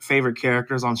 3 favorite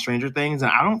characters on Stranger Things,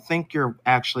 then I don't think you're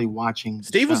actually watching.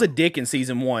 Steve was a dick in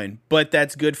season 1, but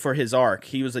that's good for his arc.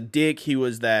 He was a dick. He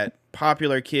was that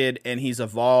popular kid, and he's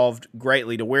evolved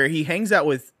greatly to where he hangs out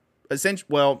with essentially.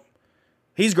 Well,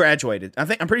 he's graduated.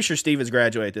 I'm pretty sure Steve has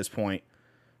graduated at this point.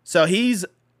 So he's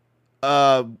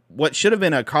what should have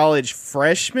been a college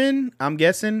freshman, I'm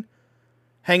guessing,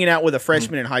 hanging out with a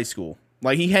freshman in high school.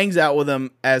 Like, he hangs out with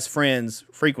them as friends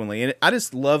frequently. And I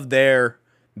just love their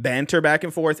banter back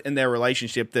and forth and their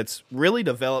relationship that's really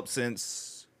developed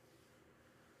since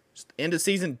end of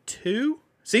season 2.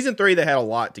 Season 3, they had a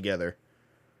lot together.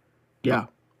 Yeah.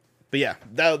 But yeah,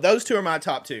 those two are my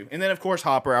top 2. And then, of course,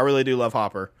 Hopper. I really do love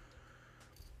Hopper.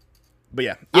 But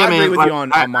yeah, I agree with you on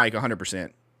Mike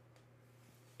 100%.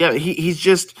 Yeah,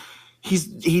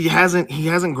 he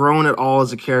hasn't grown at all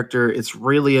as a character. It's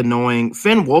really annoying.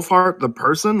 Finn Wolfhard, the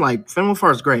person, like Finn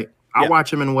Wolfhard's great. I'll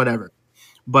watch him in whatever.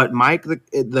 But Mike,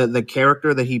 the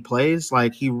character that he plays,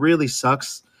 like, he really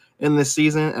sucks in this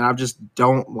season, and I just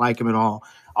don't like him at all.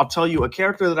 I'll tell you, a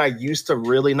character that I used to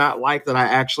really not like that I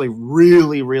actually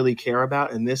really, really care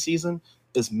about in this season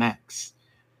is Max.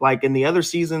 Like, in the other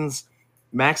seasons,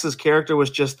 Max's character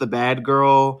was just the bad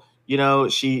girl. You know,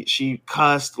 she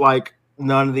cussed like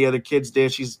none of the other kids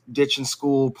did. She's ditching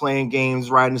school, playing games,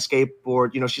 riding a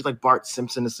skateboard. You know, she's like Bart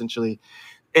Simpson, essentially.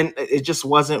 And it just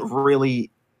wasn't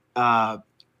really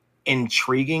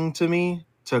intriguing to me.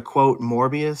 To quote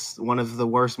Morbius, one of the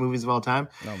worst movies of all time.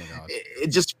 Oh, my God.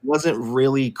 It just wasn't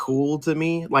really cool to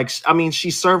me. Like, I mean,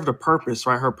 she served a purpose,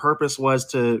 right? Her purpose was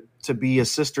to be a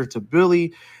sister to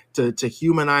Billy, to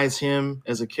humanize him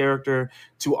as a character,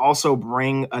 to also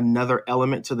bring another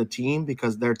element to the team,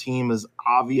 because their team is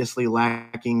obviously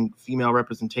lacking female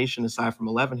representation aside from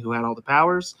Eleven, who had all the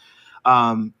powers,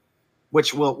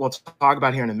 which we'll talk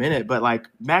about here in a minute. But like,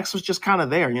 Max was just kind of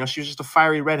there. You know, she was just a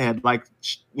fiery redhead, like,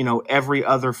 you know, every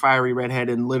other fiery redhead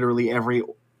in literally every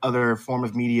other form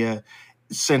of media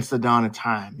since the dawn of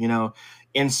time. You know,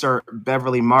 insert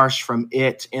Beverly Marsh from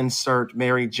It, insert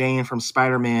Mary Jane from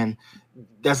Spider-Man.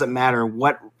 Doesn't matter,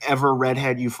 whatever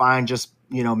redhead you find, just,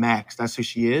 you know, Max, that's who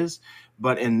she is.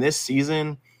 But in this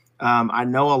season, I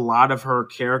know a lot of her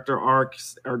character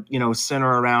arcs are, center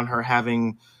around her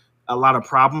having a lot of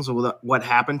problems with what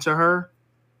happened to her.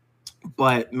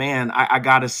 But man, I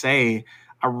gotta say,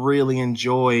 I really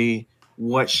enjoy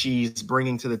what she's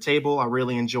bringing to the table. I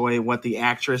really enjoy what the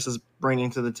actress is bringing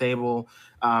to the table.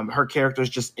 Her character is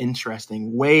just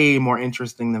interesting, way more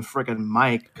interesting than freaking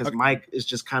Mike, because Okay. Mike is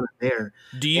just kind of there.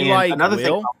 Do you And like another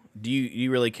thing, Will? Do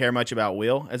you really care much about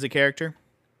Will as a character?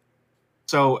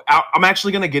 so I'm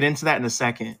actually going to get into that in a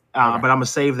second, Okay. but I'm going to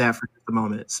save that for just a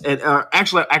moment.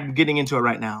 Actually, I'm getting into it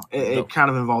right now. It Go. kind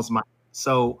of involves Mike.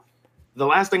 So the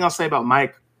last thing I'll say about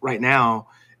Mike right now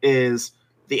is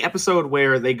the episode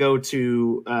where they go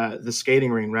to the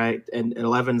skating ring, right? And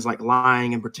Eleven's like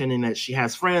lying and pretending that she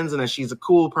has friends and that she's a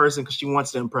cool person because she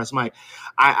wants to impress Mike.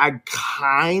 I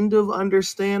kind of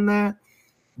understand that,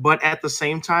 but at the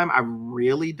same time, I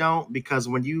really don't, because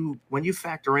when you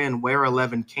factor in where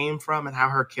Eleven came from and how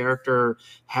her character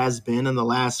has been in the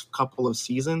last couple of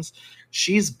seasons,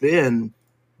 she's been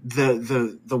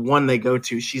the one they go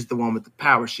to. She's the one with the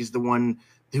power. She's the one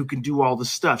who can do all the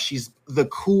stuff. She's the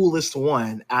coolest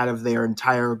one out of their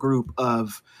entire group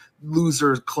of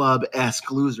loser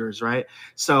club-esque losers, right?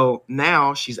 So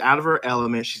now she's out of her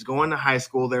element. She's going to high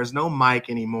school. There's no Mike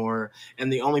anymore.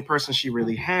 And the only person she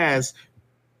really has,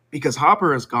 because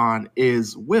Hopper is gone,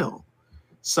 is Will.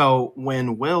 So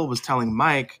when Will was telling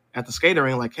Mike at the skating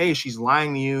ring, like, hey, she's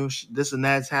lying to you, this and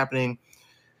that's happening,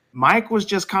 Mike was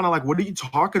just kind of like, what are you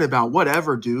talking about?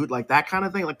 Whatever, dude. Like that kind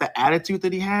of thing, like the attitude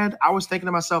that he had. I was thinking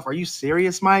to myself, are you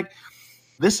serious, Mike?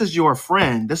 This is your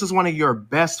friend. This is one of your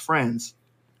best friends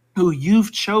who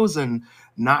you've chosen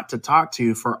not to talk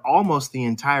to for almost the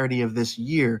entirety of this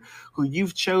year, who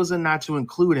you've chosen not to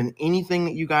include in anything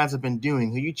that you guys have been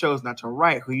doing, who you chose not to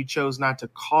write, who you chose not to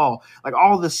call, like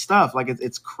all this stuff. Like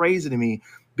it's crazy to me,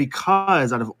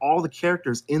 because out of all the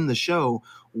characters in the show,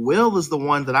 Will is the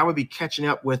one that I would be catching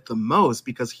up with the most,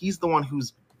 because he's the one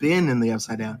who's been in the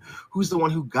Upside Down, who's the one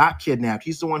who got kidnapped,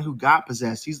 he's the one who got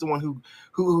possessed, he's the one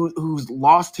who's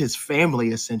lost his family,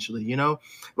 essentially,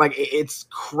 like it's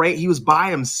crazy. He was by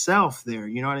himself there,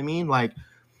 you know what I mean? Like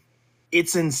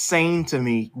it's insane to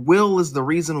me. Will is the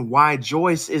reason why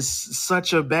Joyce is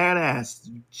such a badass.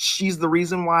 She's the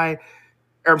reason why,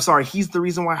 or I'm sorry, he's the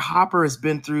reason why Hopper has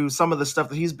been through some of the stuff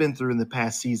that he's been through in the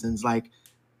past seasons. Like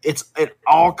it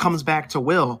all comes back to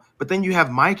Will. But then you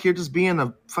have Mike here just being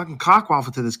a fucking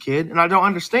cockwaffle to this kid, and I don't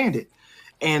understand it.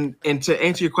 And to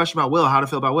answer your question about Will, how to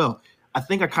feel about Will, I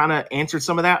think I kind of answered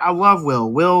some of that. I love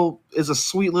Will. Will is a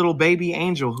sweet little baby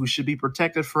angel who should be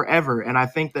protected forever. And I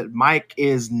think that Mike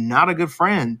is not a good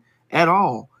friend at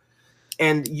all.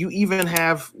 And you even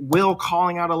have Will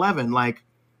calling out Eleven, like,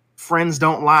 friends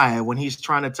don't lie, when he's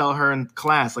trying to tell her in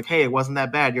class, like, hey, it wasn't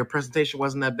that bad. Your presentation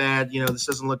wasn't that bad. This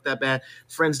doesn't look that bad.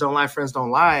 Friends don't lie. Friends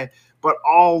don't lie. But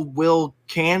all Will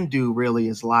can do really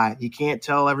is lie. He can't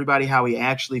tell everybody how he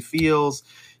actually feels.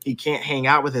 He can't hang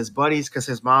out with his buddies because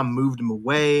his mom moved him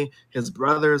away. His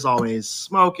brother's always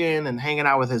smoking and hanging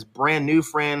out with his brand new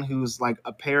friend who's like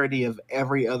a parody of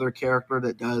every other character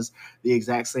that does the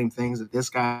exact same things that this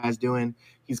guy's doing.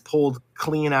 He's pulled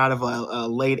clean out of a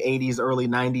late 80s, early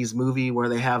 90s movie where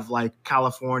they have like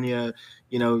California,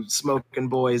 smoking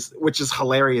boys, which is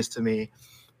hilarious to me.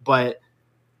 But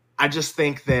I just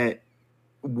think that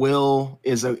Will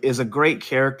is a great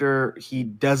character. He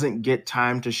doesn't get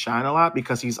time to shine a lot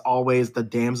because he's always the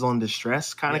damsel in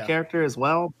distress kind of character as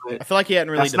well. But I feel like he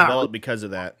hadn't really developed because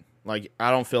of that. Like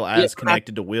I don't feel as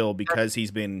connected to Will because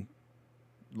he's been,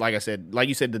 like you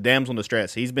said, the damsel in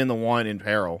distress. He's been the one in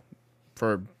peril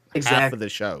for half of the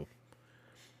show.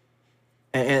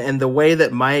 And the way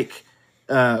that Mike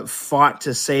fought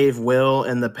to save Will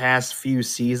in the past few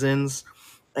seasons,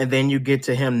 and then you get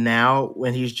to him now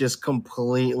when he's just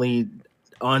completely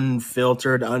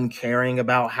unfiltered, uncaring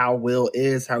about how Will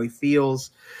is, how he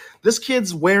feels. This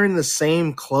kid's wearing the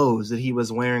same clothes that he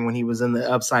was wearing when he was in the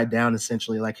Upside Down,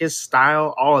 essentially. Like his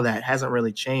style, all of that hasn't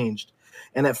really changed.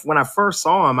 And when I first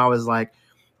saw him, I was like,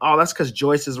 oh, that's because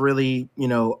Joyce is really,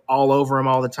 all over him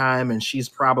all the time. And she's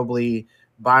probably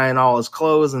buying all his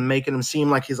clothes and making him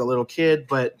seem like he's a little kid.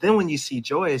 But then when you see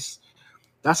Joyce,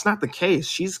 that's not the case.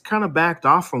 She's kind of backed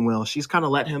off from Will. She's kind of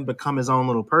let him become his own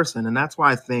little person. And that's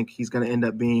why I think he's going to end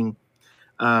up being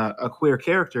a queer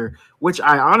character, which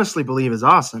I honestly believe is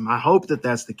awesome. I hope that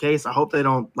that's the case. I hope they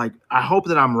don't I hope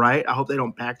that I'm right. I hope they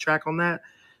don't backtrack on that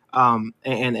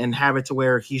and have it to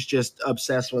where he's just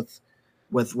obsessed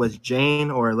with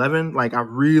Jane or 11. Like, I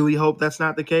really hope that's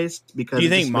not the case. Because do you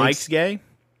think Mike's gay?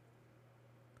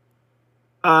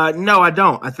 No, I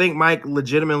don't. I think Mike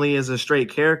legitimately is a straight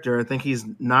character. I think he's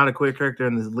not a queer character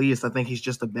in the least. I think he's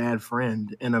just a bad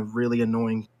friend and a really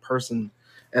annoying person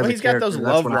as Well, a he's got those character.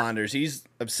 That's love what blinders. He's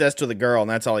obsessed with a girl, and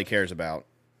that's all he cares about.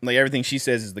 Like everything she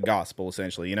says is the gospel,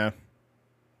 essentially. You know,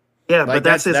 yeah, like but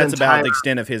that's his that's about entire the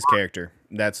extent of his character.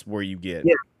 That's where you get.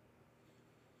 yeah,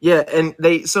 yeah. And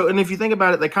and if you think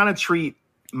about it, they kind of treat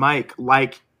Mike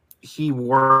like he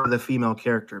were the female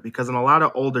character because in a lot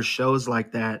of older shows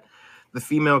like that, the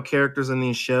female characters in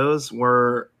these shows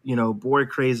were, boy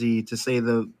crazy to say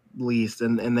the least,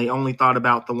 and they only thought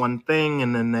about the one thing,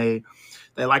 and then they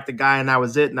liked the guy, and that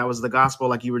was it, and that was the gospel,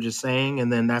 like you were just saying,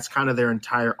 and then that's kind of their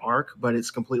entire arc, but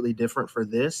it's completely different for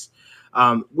this,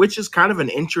 which is kind of an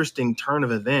interesting turn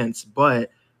of events.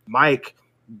 But Mike,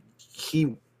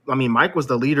 Mike was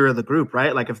the leader of the group,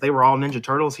 right? Like if they were all Ninja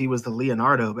Turtles, he was the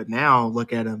Leonardo, but now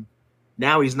look at him.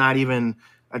 Now he's not even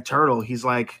a turtle. He's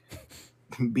like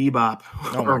Bebop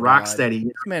or Rocksteady.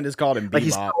 This man just called him Like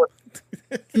Bebop.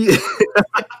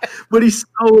 But he's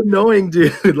so annoying,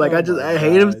 dude. Like I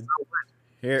hate him so much.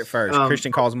 Here at first,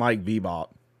 Christian calls Mike Bebop.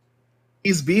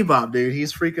 He's Bebop, dude.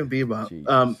 He's freaking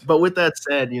Bebop. But with that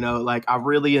said, like I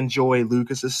really enjoy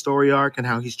Lucas's story arc and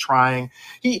how he's trying.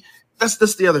 That's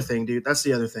the other thing, dude. That's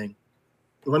the other thing.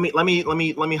 Let me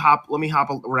hop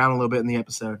around a little bit in the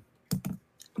episode.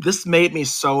 This made me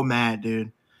so mad,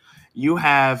 dude. You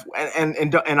have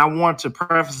and I want to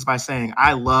preface this by saying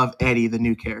I love Eddie, the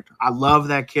new character. I love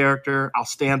that character. I'll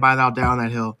stand by that down that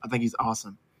hill. I think he's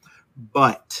awesome.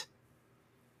 But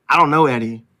I don't know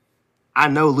Eddie. I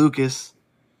know Lucas.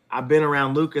 I've been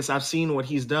around Lucas. I've seen what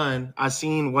he's done. I've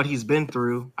seen what he's been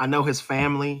through. I know his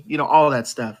family, all that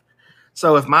stuff.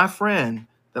 So if my friend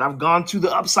that I've gone to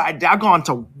the upside down, I've gone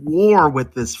to war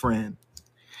with this friend.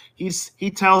 He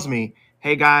tells me,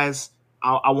 hey guys,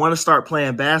 I want to start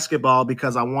playing basketball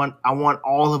because I want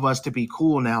all of us to be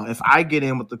cool now. If I get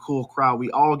in with the cool crowd, we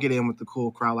all get in with the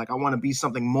cool crowd. Like I want to be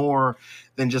something more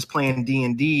than just playing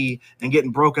D&D and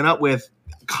getting broken up with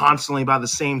constantly by the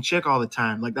same chick all the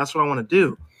time. Like that's what I want to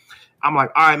do. I'm like,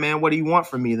 all right, man, what do you want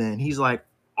from me then? He's like,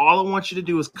 all I want you to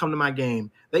do is come to my game.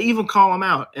 They even call him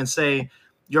out and say,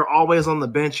 you're always on the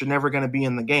bench. You're never going to be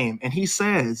in the game. And he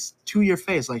says to your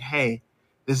face, like, hey,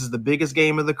 this is the biggest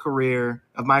game of my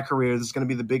career. This is going to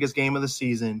be the biggest game of the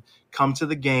season. Come to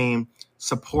the game,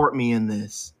 support me in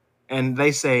this. And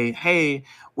they say, hey,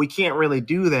 we can't really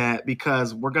do that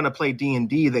because we're going to play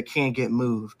D&D that can't get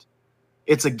moved.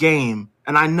 It's a game.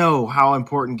 And I know how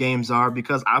important games are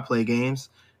because I play games.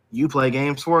 You play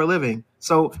games for a living.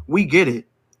 So we get it.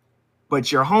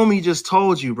 But your homie just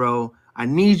told you, bro, I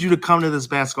need you to come to this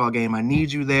basketball game. I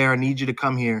need you there. I need you to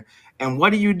come here. And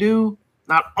what do?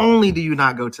 Not only do you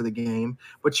not go to the game,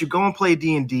 but you go and play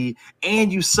D&D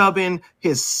and you sub in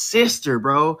his sister,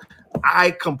 bro.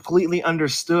 I completely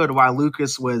understood why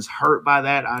Lucas was hurt by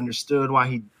that. I understood why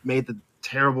he made the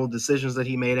terrible decisions that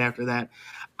he made after that.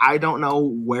 I don't know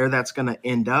where that's going to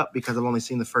end up because I've only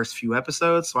seen the first few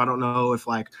episodes. So I don't know if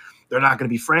they're not going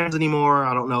to be friends anymore.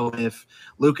 I don't know if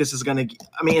Lucas is going to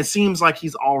 – it seems like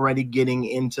he's already getting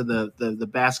into the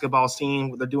basketball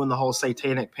scene. They're doing the whole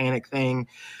satanic panic thing,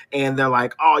 and they're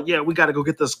like, oh, yeah, we got to go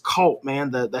get this cult, man.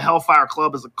 The Hellfire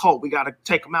Club is a cult. We got to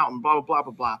take them out and blah, blah, blah,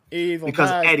 blah, blah.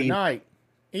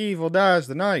 Evil dies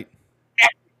the night.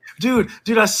 Dude,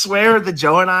 I swear that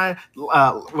Joe and I,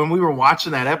 when we were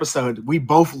watching that episode, we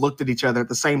both looked at each other at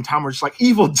the same time. We're just like,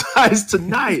 evil dies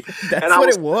tonight. That's what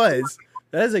it was.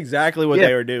 That's exactly what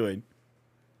they were doing.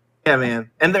 Yeah, man.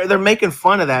 And they're making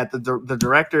fun of that. The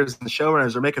directors and the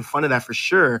showrunners are making fun of that for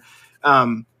sure.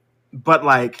 But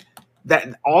like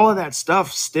that, all of that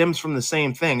stuff stems from the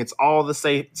same thing. It's all the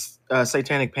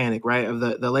satanic panic, right? Of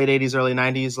the late 80s, early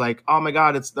 90s. Like, oh my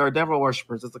God, they're devil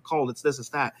worshippers. It's a cult. It's this, it's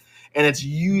that. And it's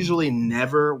usually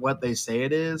never what they say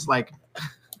it is. Like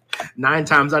 9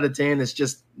 times out of 10, it's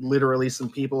just literally some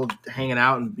people hanging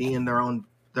out and being their own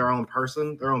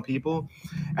person, their own people.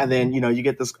 And then, you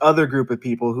get this other group of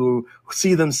people who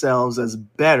see themselves as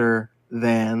better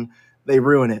than they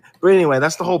ruin it. But anyway,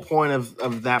 that's the whole point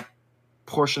of that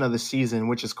portion of the season,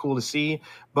 which is cool to see.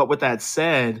 But with that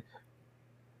said,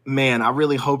 man, I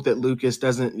really hope that Lucas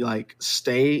doesn't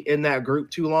stay in that group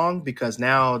too long because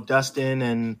now Dustin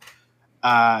and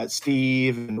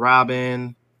Steve and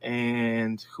Robin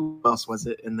and who else was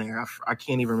it in there? I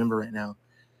can't even remember right now.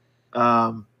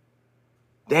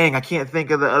 Dang, I can't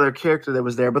think of the other character that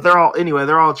was there, but they're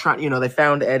all trying, they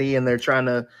found Eddie and they're trying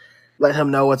to let him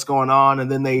know what's going on.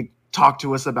 And then they talk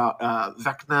to us about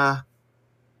Vecna.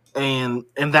 And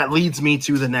that leads me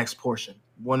to the next portion.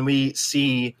 When we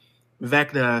see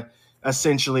Vecna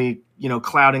essentially,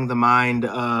 clouding the mind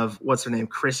of what's her name?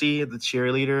 Chrissy, the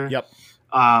cheerleader. Yep.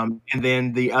 And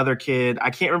then the other kid, I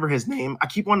can't remember his name. I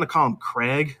keep wanting to call him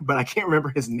Craig, but I can't remember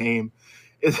his name.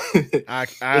 It's I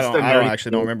it's don't the I don't nerdy actually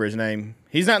kid. don't remember his name.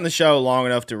 He's not in the show long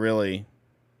enough to really.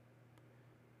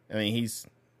 I mean, he's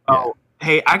yeah. Oh,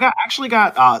 hey, actually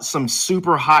got some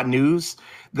super hot news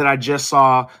that I just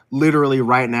saw literally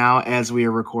right now as we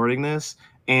are recording this,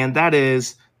 and that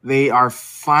is they are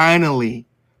finally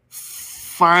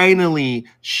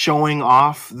showing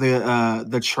off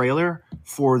the trailer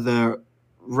for the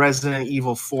Resident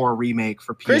Evil 4 remake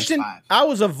for Christian, PS5. I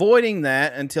was avoiding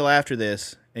that until after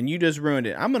this, and you just ruined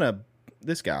it.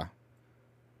 This guy.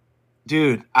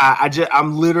 Dude,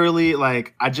 I'm literally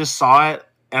like I just saw it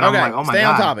and I'm Okay, like, oh my stay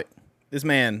god. on topic. This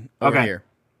man over Okay. here.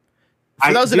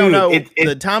 For those that don't Dude, know,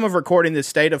 the time of recording this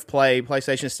State of Play,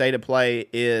 PlayStation State of Play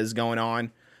is going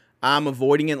on. I'm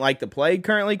avoiding it like the plague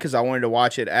currently because I wanted to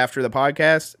watch it after the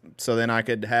podcast so then I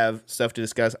could have stuff to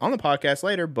discuss on the podcast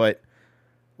later, but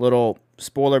little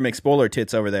spoiler McSpoiler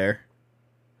tits over there.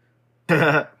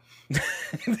 I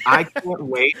can't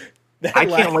wait. I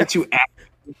can't wait to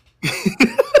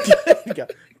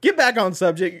Get back on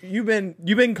subject. You've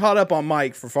been caught up on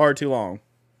Mike for far too long.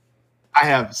 I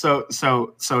have so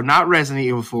not Resident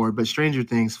Evil 4, but Stranger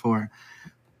Things 4.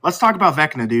 Let's talk about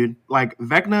Vecna, dude. Like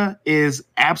Vecna is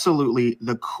absolutely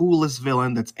the coolest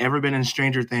villain that's ever been in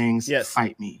Stranger Things. Yes.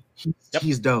 Fight me. He's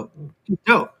dope. He's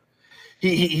dope.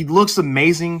 He looks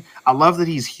amazing. I love that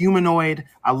he's humanoid.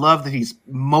 I love that he's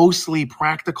mostly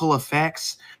practical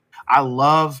effects. I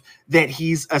love that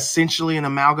he's essentially an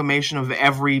amalgamation of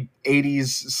every 80s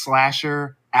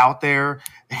slasher out there,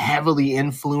 heavily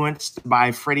influenced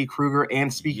by Freddy Krueger.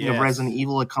 And speaking of Resident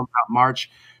Evil, it comes out March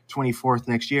 24th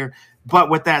next year. But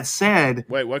with that said...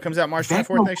 Wait, what comes out March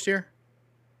 24th next year?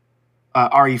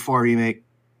 RE4 remake.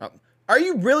 Are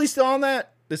you really still on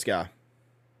that? This guy.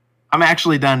 I'm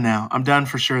actually done now. I'm done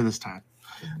for sure this time.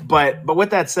 But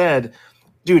with that said,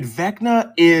 dude,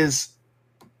 Vecna is...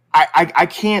 I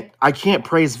can't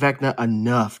praise Vecna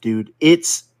enough, dude.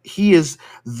 He is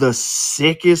the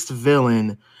sickest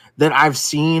villain that I've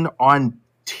seen on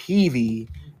TV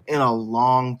in a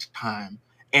long time.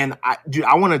 And I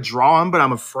want to draw him, but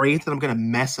I'm afraid that I'm gonna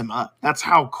mess him up. That's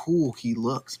how cool he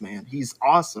looks, man. He's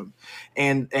awesome,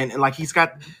 and like he's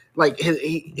got like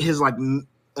his like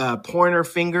pointer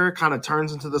finger kind of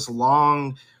turns into this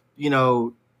long,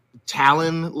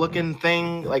 talon looking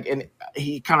thing, like, and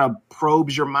he kind of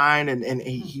probes your mind and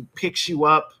he picks you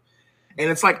up. And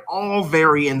it's like all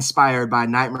very inspired by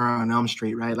Nightmare on Elm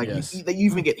Street, right? Like you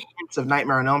even get hints of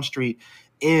Nightmare on Elm Street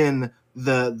in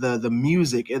the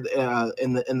music in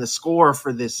the score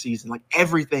for this season. Like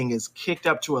everything is kicked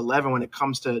up to 11 when it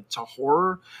comes to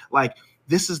horror. Like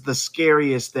this is the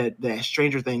scariest that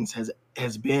Stranger Things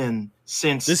has been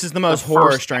since. This is the most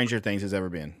horror Stranger Things has ever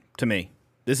been to me.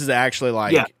 This is actually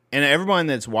like, and everyone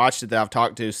that's watched it that I've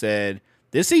talked to said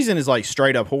this season is like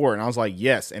straight up horror, and I was like,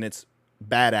 yes, and it's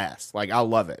badass. Like I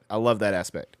love it. I love that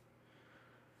aspect.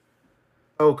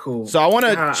 Oh, cool. So I want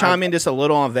to chime in just a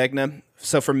little on Vecna.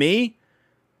 So for me,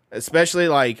 especially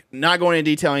like not going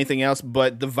into detail anything else,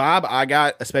 but the vibe I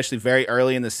got, especially very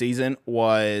early in the season,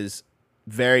 was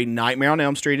very Nightmare on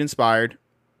Elm Street inspired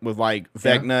with like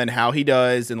Vecna and how he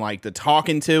does and like the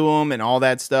talking to him and all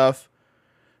that stuff.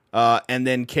 And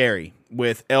then Carrie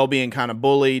with Elle being kind of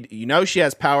bullied. She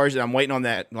has powers, and I'm waiting on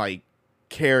that like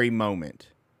Carrie moment.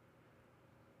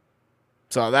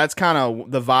 So that's kind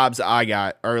of the vibes I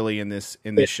got early in this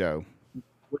show.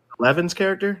 With Eleven's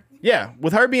character? Yeah,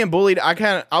 with her being bullied,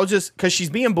 I was just because she's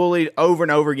being bullied over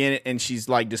and over again, and she's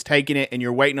like just taking it, and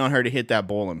you're waiting on her to hit that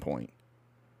boiling point,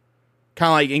 kind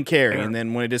of like in Carrie. And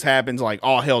then when it just happens, like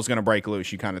all hell's gonna break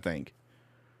loose, you kind of think.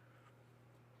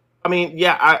 I mean,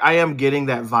 yeah, I am getting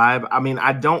that vibe. I mean,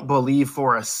 I don't believe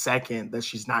for a second that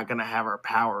she's not gonna have her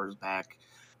powers back.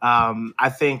 I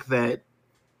think that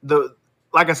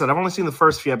like I said, I've only seen the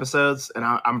first few episodes, and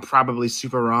I'm probably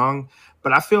super wrong,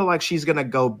 but I feel like she's gonna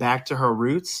go back to her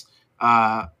roots.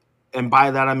 And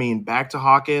by that I mean back to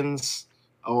Hawkins,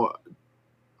 or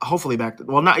hopefully back to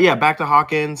back to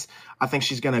Hawkins. I think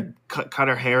she's gonna cut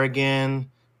her hair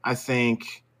again. I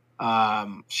think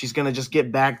she's gonna just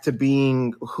get back to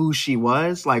being who she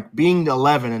was, like being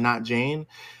 11 and not Jane,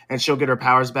 and she'll get her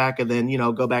powers back, and then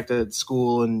go back to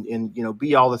school and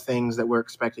be all the things that we're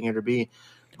expecting her to be.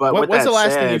 But what's the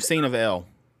last thing you've seen of Elle?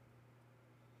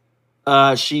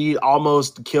 She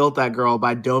almost killed that girl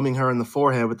by doming her in the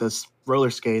forehead with those roller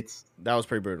skates. That was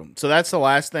pretty brutal. So that's the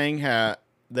last thing.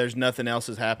 There's nothing else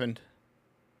has happened?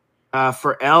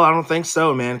 For Elle, I don't think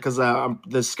so, man, because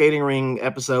the skating ring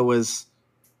episode was,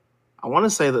 I want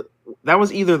to say that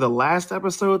was either the last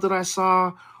episode that I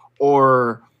saw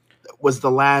or was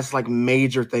the last like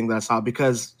major thing that I saw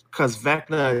because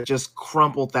Vecna just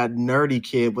crumpled that nerdy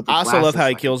kid with the I also love glasses. how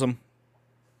he Like, kills him.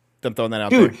 I'm throwing that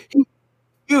out dude,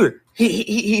 there.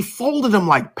 he folded him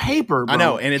like paper, bro. I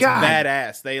know, and it's God.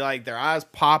 badass. They like their eyes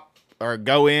pop or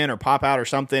go in or pop out or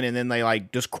something, and then they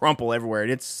like just crumple everywhere.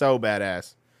 And it's so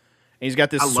badass. And he's got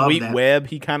this I love sweet that. web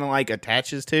he kind of like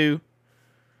attaches to.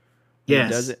 Yes.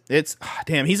 He does it. It's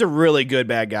damn. He's a really good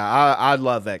bad guy. I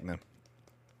love Vecna.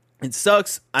 It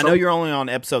sucks. I know you're only on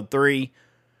episode 3.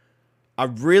 I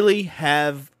really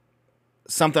have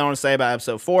something I want to say about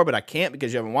episode 4, but I can't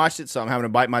because you haven't watched it, so I'm having to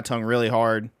bite my tongue really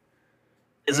hard.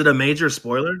 Is it a major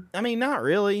spoiler? I mean, not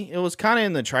really. It was kind of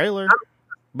in the trailer,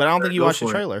 but I don't think you watched the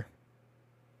trailer.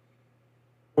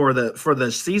 For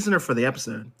the season or for the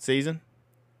episode? Season?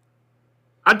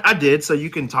 I did, so you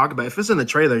can talk about it. If it's in the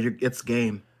trailer, it's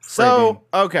game. So,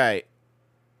 okay.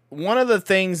 One of the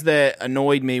things that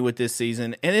annoyed me with this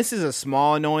season, and this is a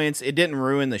small annoyance, it didn't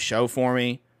ruin the show for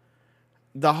me.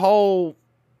 The whole,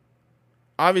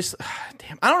 obviously,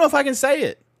 damn, I don't know if I can say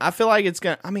it. I feel like it's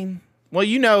going to, I mean, well,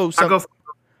 you know.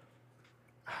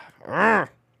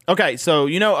 Okay, so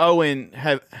you know Owen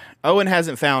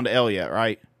hasn't found Elle yet,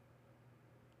 right?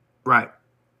 Right.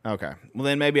 Okay. Well,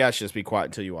 then maybe I should just be quiet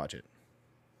until you watch it.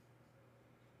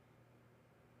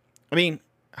 I mean,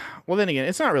 well, then again,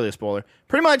 it's not really a spoiler.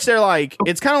 Pretty much, they're like,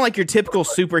 it's kind of like your typical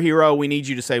superhero, we need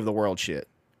you to save the world shit.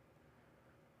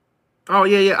 Oh,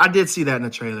 yeah. I did see that in the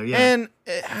trailer, yeah. And,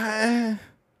 I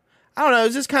don't know,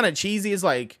 it's just kind of cheesy. It's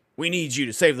like, we need you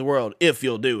to save the world if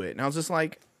you'll do it. And I was just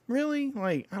like, really?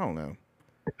 Like, I don't know.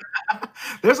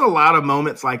 There's a lot of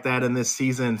moments like that in this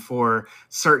season for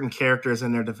certain characters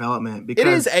in their development. Because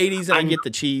it is 80s and I get the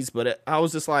cheese, but I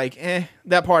was just like,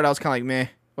 that part I was kind of like, meh,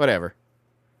 whatever.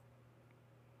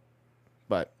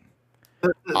 But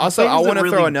also, I want to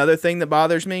throw another thing that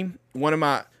bothers me.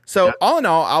 All in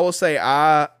all, I will say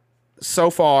so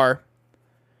far,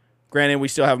 granted, we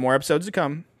still have more episodes to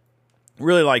come,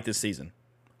 really like this season.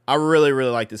 I really,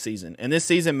 really like this season. And this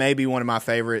season may be one of my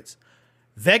favorites.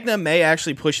 Vecna may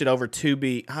actually push it over to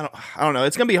be, I don't know.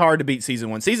 It's going to be hard to beat season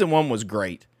 1. Season 1 was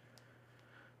great.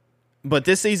 But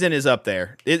this season is up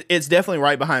there. It's definitely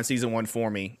right behind season 1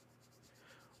 for me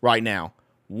right now.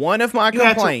 One of my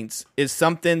complaints is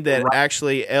something that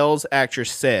actually Elle's actress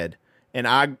said, and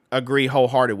I agree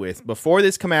wholehearted with. Before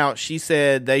this come out, she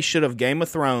said they should have Game of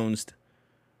Thrones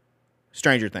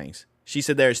Stranger Things. She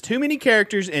said there's too many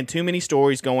characters and too many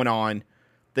stories going on.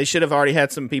 They should have already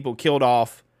had some people killed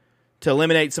off to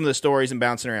eliminate some of the stories and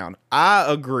bouncing around. I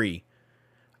agree.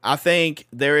 I think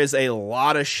there is a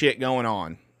lot of shit going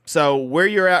on. So where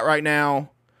you're at right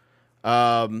now,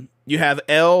 you have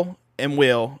Elle and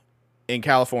Will in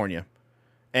California,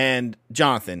 and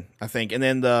Jonathan, I think, and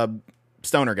then the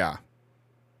stoner guy,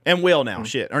 and Will now,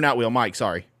 not Will, Mike,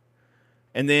 sorry.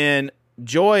 And then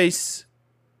Joyce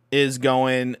is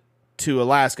going to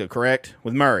Alaska, correct?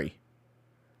 With Murray.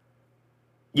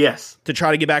 Yes. To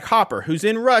try to get back Hopper, who's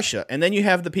in Russia. And then you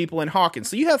have the people in Hawkins.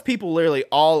 So you have people literally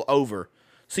all over.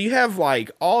 So you have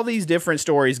like all these different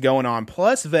stories going on,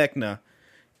 plus Vecna.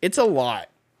 It's a lot.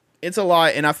 It's a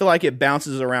lot, and I feel like it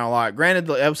bounces around a lot. Granted,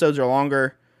 the episodes are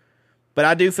longer, but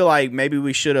I do feel like maybe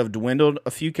we should have dwindled a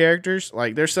few characters.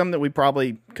 Like, there's some that we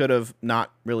probably could have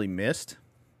not really missed.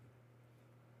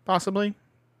 Possibly.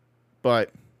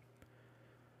 But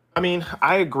I mean,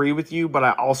 I agree with you, but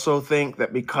I also think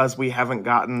that because we haven't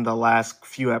gotten the last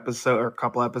few episodes or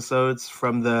couple episodes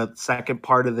from the second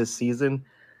part of this season,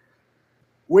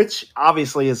 which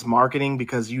obviously is marketing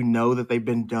because you know that they've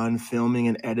been done filming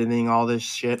and editing all this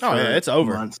shit. Oh, yeah, it's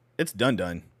over. Months. It's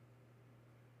done.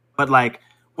 But like,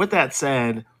 with that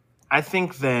said, I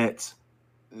think that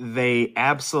they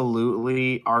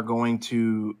absolutely are going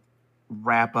to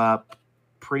wrap up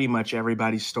pretty much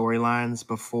everybody's storylines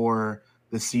before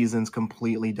the season's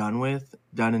completely done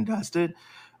and dusted.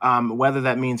 Whether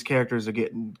that means characters are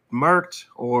getting murked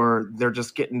or they're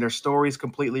just getting their stories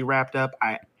completely wrapped up,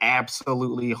 I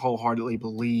absolutely wholeheartedly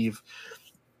believe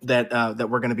that that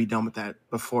we're going to be done with that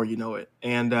before you know it.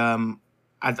 And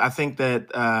I think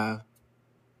that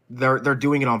they're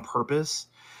doing it on purpose.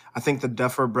 I think the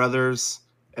Duffer Brothers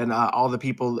and all the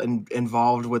people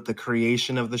involved with the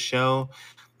creation of the show,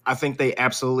 I think they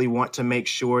absolutely want to make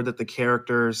sure that the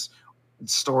characters'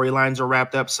 storylines are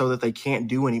wrapped up so that they can't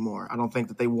do anymore. I don't think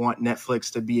that they want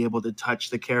Netflix to be able to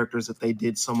touch the characters that they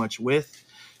did so much with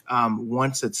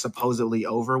once it's supposedly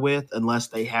over with, unless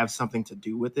they have something to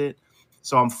do with it.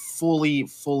 So I'm fully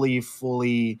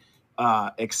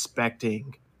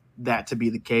expecting that to be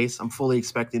the case. I'm fully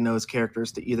expecting those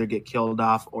characters to either get killed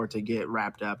off or to get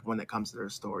wrapped up when it comes to their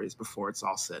stories before it's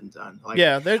all said and done. Like,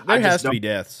 yeah, there has to be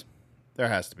deaths. There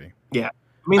has to be. Yeah. I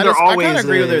mean, I kind of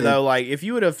agree with her, though. Like, if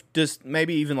you would have just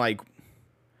maybe even, like,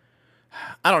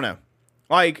 I don't know.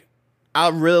 Like, I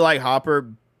really like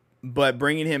Hopper, but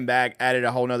bringing him back added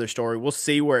a whole nother story. We'll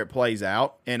see where it plays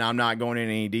out, and I'm not going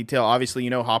into any detail. Obviously,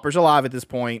 Hopper's alive at this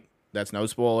point. That's no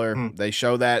spoiler. They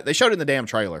show that. They showed it in the damn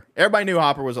trailer. Everybody knew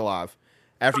Hopper was alive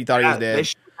after you thought he was dead.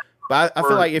 But I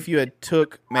feel like if you had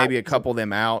took maybe a couple of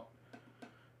them out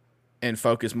and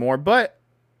focused more, but,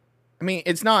 I mean,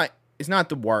 it's not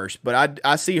the worst, but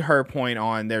I see her point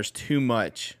on there's too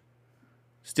much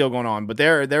still going on. But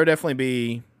there definitely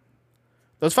be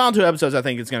those final 2 episodes. I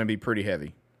think it's going to be pretty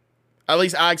heavy. At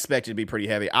least I expect it to be pretty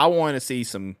heavy. I want to see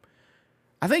some.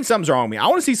 I think something's wrong with me. I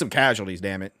want to see some casualties.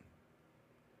 Damn it.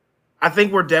 I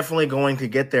think we're definitely going to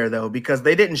get there, though, because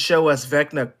they didn't show us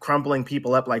Vecna crumpling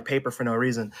people up like paper for no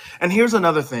reason. And here's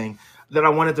another thing that I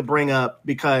wanted to bring up,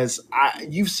 because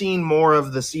you've seen more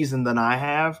of the season than I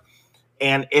have.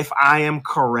 And if I am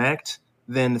correct,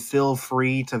 then feel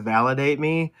free to validate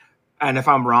me. And if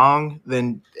I'm wrong,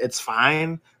 then it's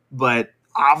fine. But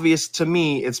to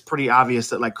me, it's pretty obvious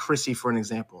that, like, Chrissy, for an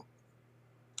example,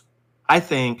 I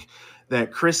think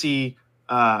that Chrissy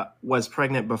was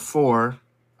pregnant before.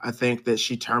 I think that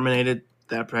she terminated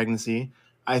that pregnancy.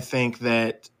 I think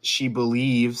that she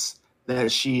believes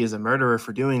that she is a murderer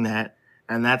for doing that.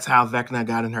 And that's how Vecna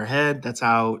got in her head. That's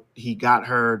how he got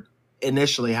her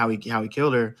initially, how he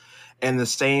killed her. And the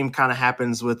same kind of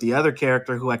happens with the other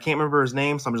character, who I can't remember his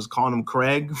name, so I'm just calling him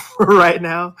Craig for right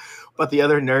now. But the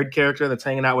other nerd character that's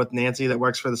hanging out with Nancy that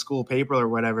works for the school paper or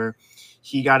whatever,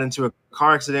 he got into a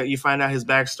car accident. You find out his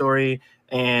backstory,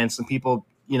 and some people,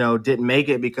 didn't make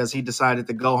it because he decided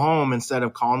to go home instead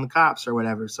of calling the cops or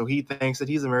whatever. So he thinks that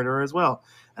he's a murderer as well.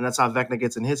 And that's how Vecna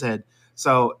gets in his head.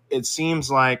 So it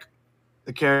seems like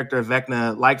the character of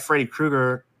Vecna, like Freddy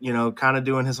Krueger, kind of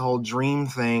doing his whole dream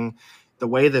thing. The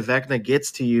way that Vecna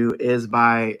gets to you is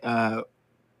by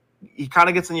he kind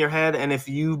of gets in your head, and if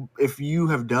you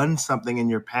have done something in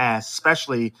your past,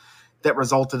 especially that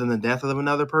resulted in the death of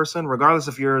another person, regardless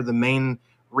if you're the main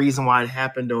reason why it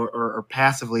happened or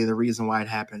passively the reason why it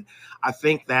happened, I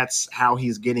think that's how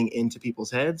he's getting into people's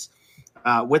heads.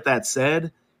 With that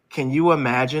said, can you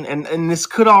imagine, and this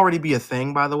could already be a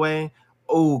thing, by the way.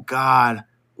 Oh, God.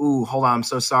 Ooh, hold on. I'm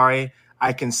so sorry.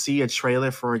 I can see a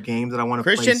trailer for a game that I want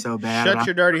to play so bad. Shut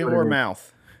your dirty whore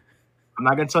mouth. I'm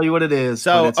not going to tell you what it is.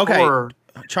 So, but it's okay. horror.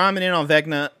 Chiming in on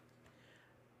Vecna.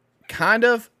 Kind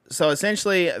of. So,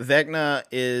 essentially, Vecna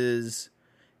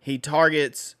he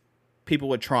targets people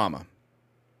with trauma.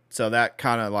 So, that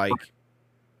kind of like,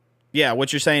 yeah,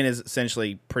 what you're saying is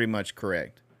essentially pretty much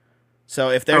correct. So,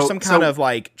 if there's some kind of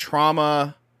like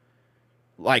trauma,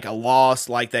 like a loss,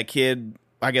 like that kid,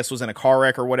 I guess, was in a car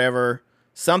wreck or whatever,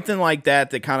 something like that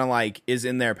kind of like is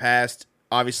in their past.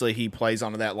 Obviously, he plays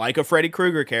onto that like a Freddy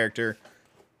Krueger character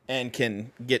and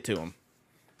can get to him.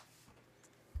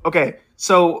 Okay,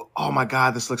 so oh my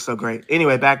God, this looks so great.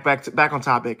 Anyway, back on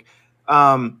topic.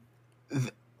 Oh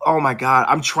my God,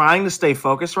 I'm trying to stay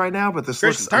focused right now, but this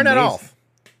Chris, turn that off.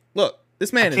 Look,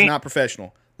 this man is not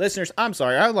professional. Listeners, I'm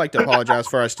sorry. I would like to apologize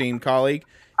for our esteemed colleague.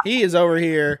 He is over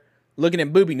here looking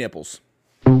at booby nipples.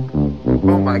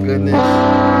 Oh my goodness.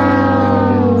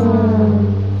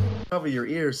 Cover your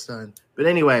ears, son. But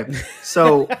anyway,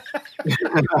 so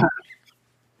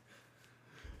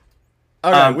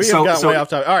all right, we have got way off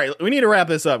topic. All right, we need to wrap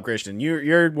this up, Christian.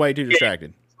 You're way too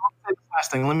distracted.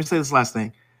 Let me say this last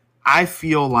thing. I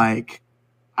feel like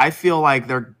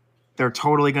they're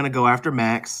totally gonna go after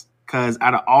Max, because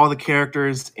out of all the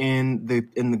characters in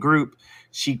the group,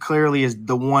 she clearly is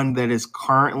the one that is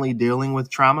currently dealing with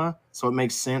trauma. So it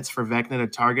makes sense for Vecna to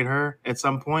target her at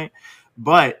some point.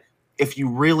 But if you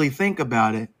really think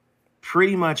about it,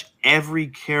 pretty much every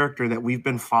character that we've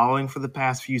been following for the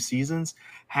past few seasons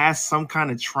has some kind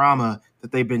of trauma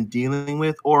that they've been dealing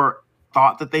with or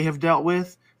thought that they have dealt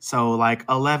with. So like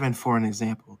 11, for an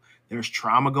example, there's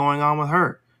trauma going on with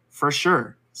her for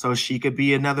sure. So she could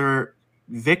be another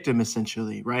victim,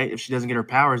 essentially, right? If she doesn't get her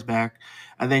powers back.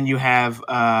 And then you have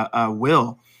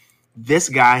Will. This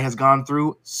guy has gone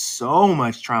through so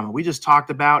much trauma. We just talked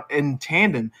about in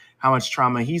tandem how much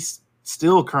trauma he's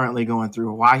still currently going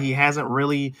through, why he hasn't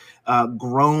really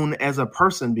grown as a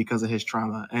person because of his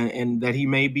trauma, and that he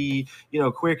may be,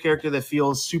 a queer character that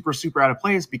feels super, super out of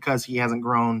place because he hasn't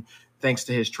grown thanks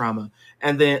to his trauma,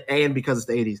 and because it's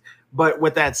the 80s. But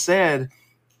with that said,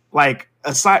 like,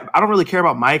 aside, I don't really care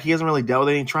about Mike. He hasn't really dealt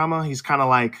with any trauma. He's kind of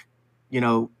like,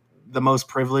 the most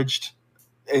privileged,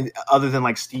 other than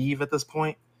like Steve at this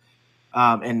point,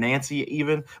 and Nancy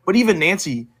even. But even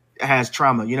Nancy has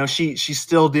trauma. She's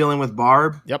still dealing with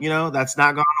Barb. Yep. That's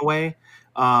not gone away.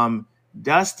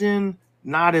 Dustin,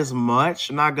 not as much.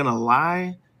 I'm not gonna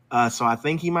lie. So I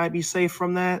think he might be safe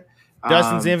from that.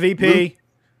 Dustin's Luke, MVP.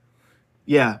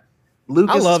 yeah, I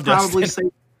Lucas is love probably Dustin.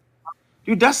 safe.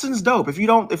 Dude, Dustin's dope. If you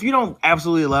don't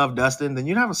absolutely love Dustin, then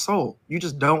you don't have a soul. You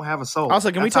just don't have a soul.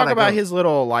 Also, can we That's how talk that about goes. his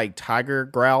little like tiger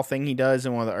growl thing he does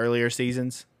in one of the earlier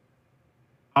seasons?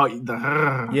 Oh,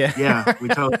 Yeah. yeah, we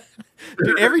totally.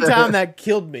 Dude, every time that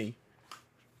killed me.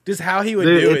 Just how he would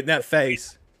Dude, do it in that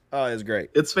face. Oh, it was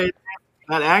great. it's fantastic.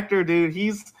 That actor, dude,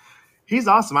 he's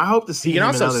awesome. I hope to He see can him in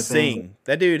also other things. sing.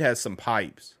 That dude has some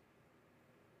pipes.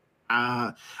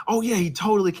 Oh yeah, he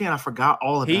totally can. I forgot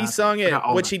all about He it. sung it, Forgot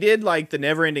all which about he did like the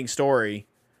Never Ending Story,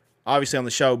 obviously on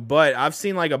the show. But I've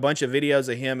seen like a bunch of videos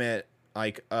of him at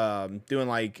like doing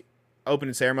like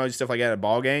opening ceremonies stuff like that at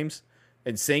ball games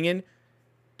and singing.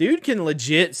 Dude can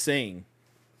legit sing.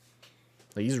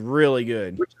 Like, he's really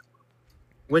good.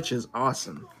 which is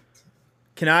awesome.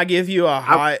 Can I give you a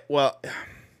hot? Well,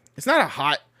 it's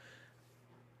not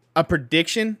a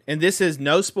prediction, and this is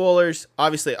no spoilers.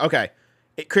 Obviously, okay,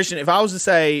 Christian. If I was to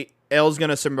say Elle's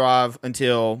gonna survive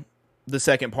until the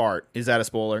second part, is that a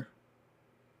spoiler?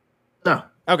 No,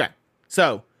 Okay,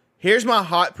 so here's my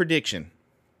hot prediction.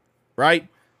 Right,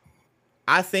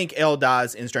 I think Elle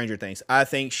dies in Stranger Things. I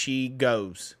think she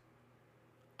goes.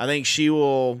 I think she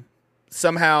will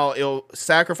somehow. It'll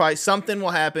sacrifice. Something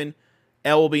will happen.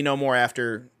 Elle will be no more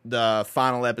after the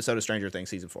final episode of Stranger Things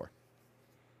season 4.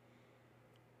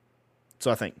 So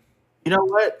I think. you know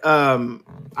what?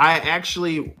 I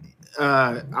actually,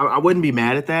 I wouldn't be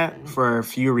mad at that for a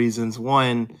few reasons.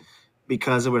 One,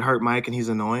 because it would hurt Mike and he's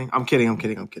annoying. I'm kidding. I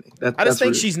just That's think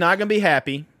rude. she's not going to be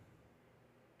happy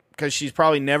because she's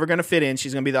probably never going to fit in.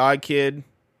 She's going to be the odd kid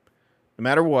no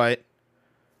matter what.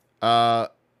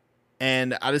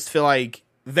 And I just feel like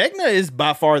Vecna is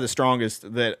by far the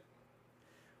strongest that.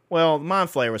 Well, Mind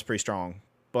Flayer was pretty strong,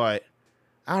 but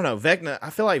I don't know. Vecna, I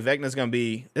feel like Vecna's going to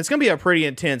be. It's going to be a pretty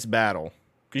intense battle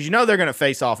because you know they're going to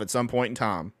face off at some point in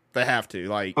time. They have to.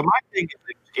 Like, But my thing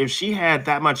is, if she had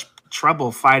that much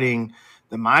trouble fighting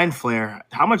the Mind Flare,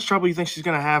 how much trouble do you think she's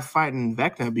going to have fighting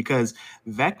Vecna? Because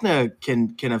Vecna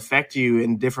can affect you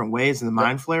in different ways than the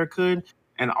Mind Flare could.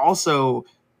 And also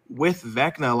with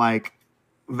Vecna, like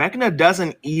Vecna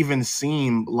doesn't even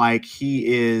seem like he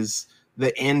is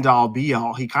the end all be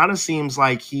all. He kind of seems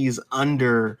like he's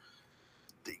under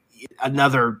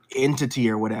another entity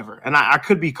or whatever. And I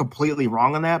could be completely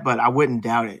wrong on that, but I wouldn't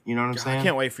doubt it. You know what I'm I saying?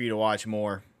 can't wait for you to watch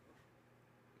more.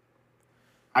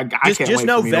 I Just can't wait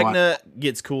know for me to watch. Vecna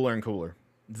gets cooler and cooler.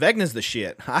 Vecna's the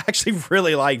shit. I actually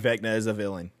really like Vecna as a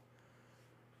villain.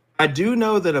 I do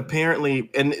know that apparently,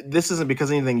 and this isn't because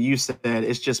of anything you said,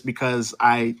 it's just because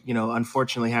I,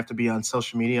 unfortunately have to be on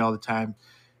social media all the time.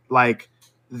 Like,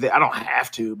 I don't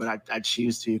have to, but I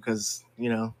choose to because,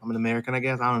 I'm an American, I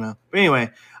guess. I don't know. But anyway,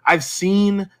 I've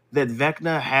seen that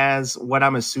Vecna has what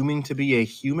I'm assuming to be a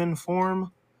human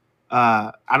form.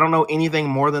 I don't know anything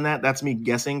more than that. That's me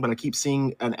guessing, but I keep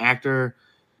seeing an actor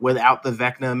without the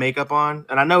Vecna makeup on.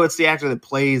 And I know it's the actor that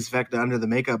plays Vecna under the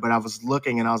makeup, but I was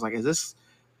looking and I was like, is this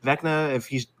Vecna if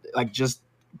he's like just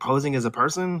posing as a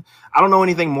person? I don't know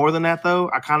anything more than that though.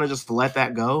 I kind of just let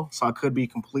that go. So I could be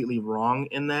completely wrong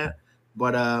in that.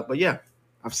 But yeah,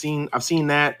 I've seen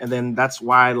that, and then that's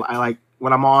why I like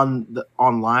when I'm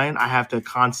online, I have to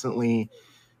constantly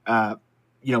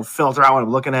filter out what I'm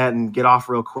looking at and get off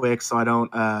real quick so I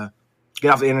don't get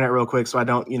off the internet real quick so I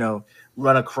don't,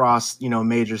 run across,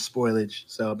 major spoilage.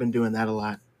 So I've been doing that a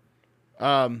lot.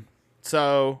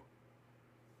 So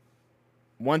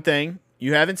one thing,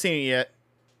 you haven't seen it yet.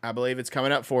 I believe it's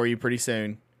coming up for you pretty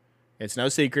soon. It's no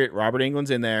secret. Robert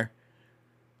Englund's in there.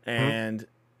 And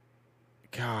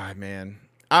God, man,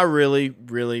 I really,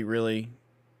 really, really,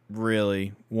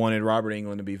 really wanted Robert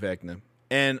Englund to be Vecna.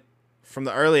 And from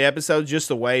the early episodes, just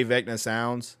the way Vecna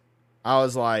sounds, I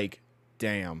was like,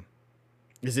 damn,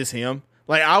 is this him?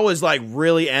 Like, I was like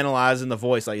really analyzing the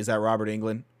voice. Like, is that Robert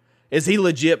Englund? Is he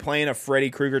legit playing a Freddy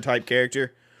Krueger type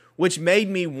character? Which made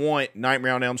me want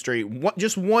Nightmare on Elm Street.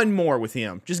 Just one more with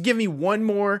him. Just give me one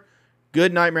more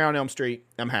good Nightmare on Elm Street.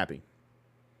 I'm happy.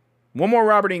 One more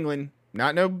Robert Englund.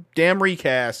 Not no damn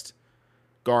recast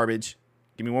garbage.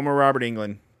 Give me one more Robert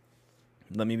Englund.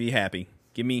 Let me be happy.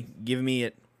 Give me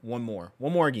it one more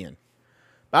again.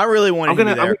 But I really wanted him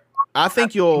to be there. I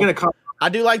think you'll. I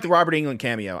do like the Robert Englund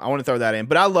cameo. I want to throw that in,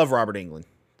 but I love Robert Englund.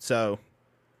 So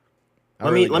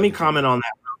let me comment on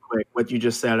that real quick. What you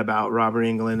just said about Robert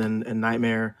Englund and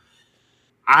Nightmare.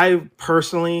 I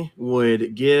personally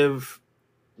would give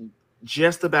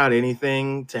just about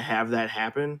anything to have that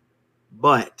happen,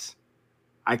 but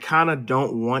I kind of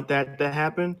don't want that to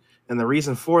happen. And the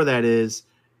reason for that is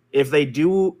if they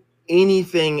do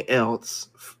anything else,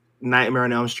 Nightmare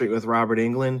on Elm Street with Robert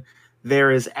Englund,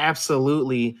 there is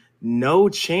absolutely no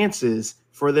chances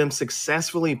for them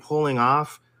successfully pulling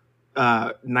off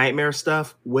Nightmare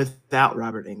stuff without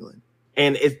Robert Englund.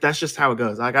 And that's just how it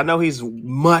goes. Like, I know he's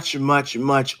much, much,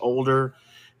 much older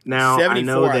now. 74, I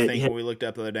know that. I think, when we looked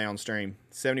up the other day on stream.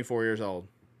 74 years old.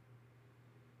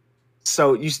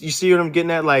 So you see what I'm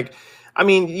getting at? Like, I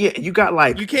mean, yeah, you got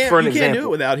like you can't do it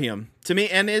without him to me,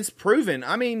 and it's proven.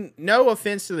 I mean, no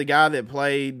offense to the guy that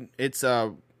played. It's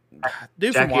dude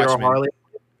from Watchmen. Harley.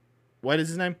 What is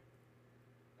his name?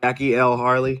 Jackie L.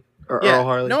 Harley or yeah, Earl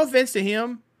Harley. No offense to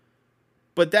him,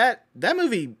 but that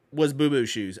movie was boo boo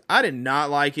shoes. I did not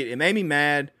like it. It made me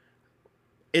mad.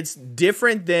 It's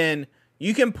different than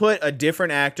you can put a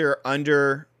different actor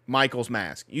under Michael's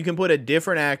mask. You can put a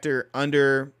different actor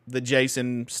under the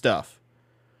Jason stuff.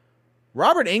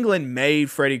 Robert Englund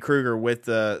made Freddy Krueger with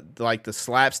the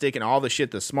slapstick and all the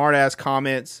shit, the smart ass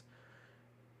comments.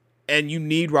 And you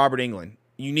need Robert Englund.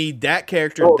 You need that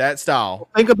character, that style.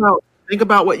 Think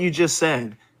about what you just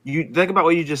said.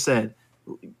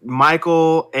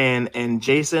 Michael and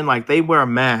Jason, like, they wear a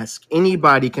mask.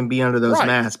 Anybody can be under those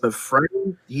masks, but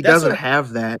Freddy, he doesn't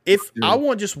have that. If I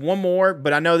want just one more,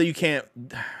 but I know that you can't.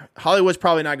 Hollywood's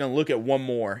probably not going to look at one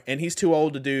more, and he's too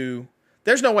old to do.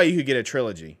 There's no way you could get a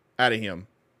trilogy out of him.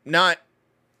 Not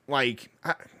like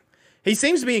he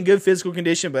seems to be in good physical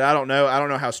condition, but I don't know. I don't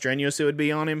know how strenuous it would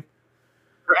be on him.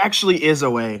 There actually is a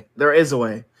way. There is a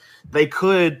way. They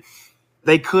could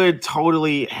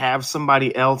totally have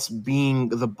somebody else being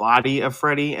the body of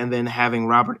Freddy and then having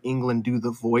Robert Englund do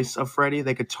the voice of Freddy.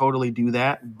 They could totally do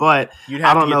that, but you'd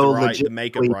have to get the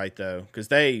makeup right though, because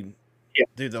dude,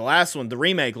 the last one, the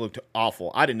remake looked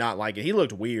awful. I did not like it. He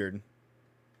looked weird.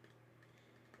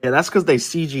 Yeah, that's because they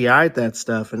CGI'd that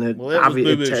stuff, and it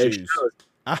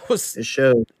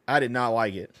showed. I did not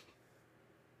like it.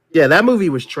 Yeah, that movie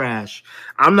was trash.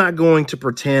 I'm not going to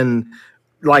pretend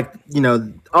like,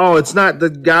 it's not the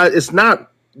guy. It's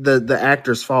not the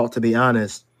actor's fault, to be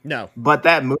honest. No, but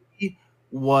that movie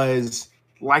was,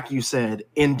 like you said,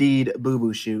 indeed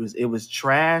boo-boo shoes. It was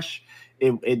trash.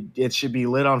 It should be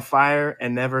lit on fire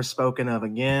and never spoken of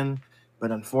again.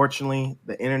 But unfortunately,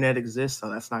 the internet exists,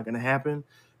 so that's not going to happen.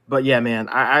 But yeah, man,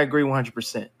 I agree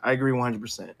 100%. I agree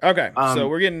 100%. Okay, so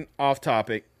we're getting off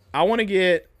topic. I want to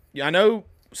get. I know.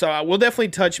 So I will definitely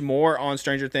touch more on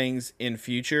Stranger Things in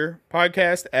future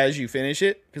podcasts as you finish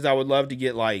it, because I would love to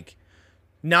get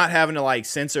not having to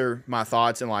censor my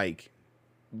thoughts and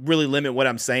really limit what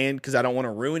I'm saying, because I don't want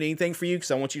to ruin anything for you,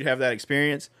 because I want you to have that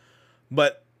experience.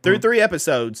 But through 3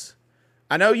 episodes,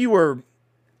 I know you were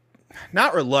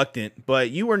not reluctant,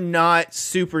 but you were not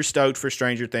super stoked for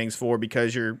Stranger Things 4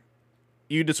 because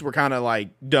you just were kind of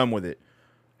done with it.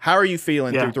 How are you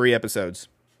feeling through 3 episodes?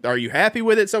 Are you happy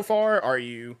with it so far? Are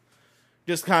you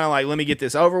just kind of let me get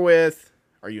this over with?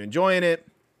 Are you enjoying it?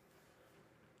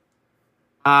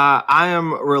 I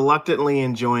am reluctantly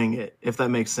enjoying it, if that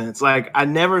makes sense. I would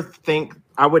never think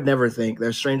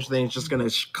that Stranger Things just going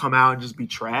to come out and just be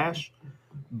trash.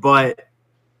 But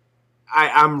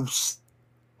I'm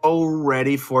so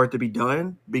ready for it to be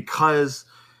done, because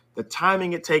the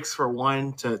timing it takes for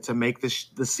one to make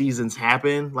the seasons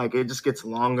happen, it just gets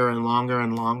longer and longer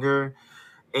and longer.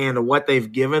 And what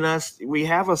they've given us, we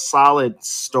have a solid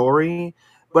story,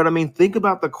 but I mean, think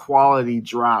about the quality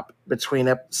drop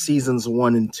between seasons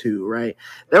 1 and 2, right?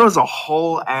 There was a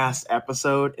whole ass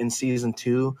episode in season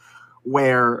 2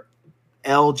 where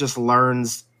Elle just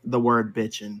learns the word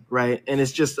bitchin', right? And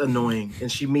it's just annoying. And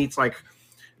she meets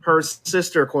her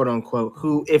sister, quote unquote,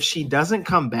 who, if she doesn't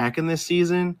come back in this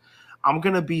season, I'm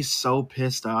going to be so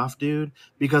pissed off, dude,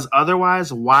 because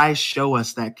otherwise, why show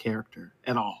us that character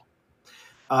at all?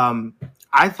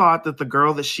 I thought that the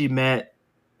girl that she met,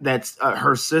 that's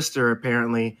her sister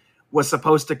apparently, was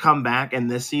supposed to come back in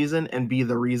this season and be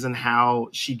the reason how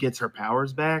she gets her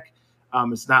powers back.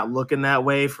 It's not looking that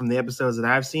way from the episodes that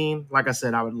I've seen. Like I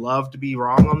said, I would love to be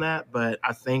wrong on that, but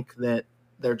I think that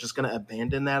they're just going to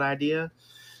abandon that idea.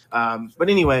 But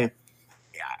anyway,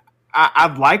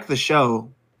 I like the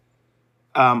show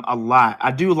a lot.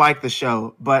 I do like the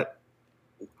show, but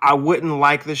I wouldn't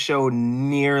like the show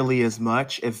nearly as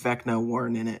much if Vecna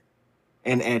weren't in it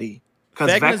and Eddie. Because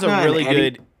Vecna's a really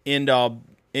good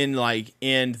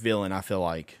end villain, I feel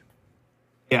like.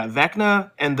 Yeah, Vecna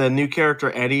and the new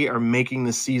character Eddie are making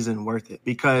the season worth it,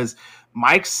 because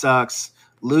Mike sucks.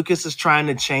 Lucas is trying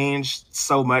to change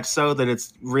so much so that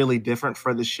it's really different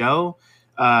for the show.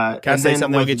 Can I say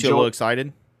something that'll get you a little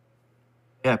excited?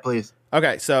 Yeah, please.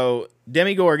 Okay, so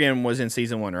Demi Gorgon was in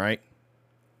season 1, right?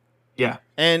 Yeah.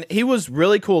 And he was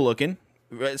really cool looking,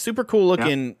 super cool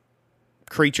looking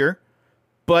creature,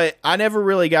 but I never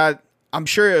really got. I'm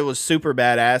sure it was super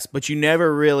badass, but you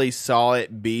never really saw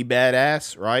it be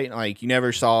badass, right? Like you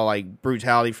never saw like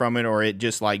brutality from it, or it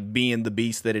just like being the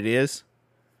beast that it is.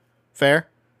 Fair,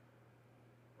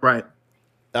 Right.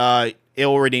 It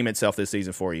will redeem itself this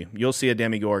season for you. You'll see a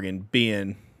Demogorgon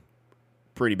being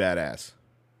pretty badass.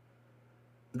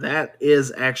 That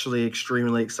is actually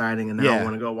extremely exciting, and now I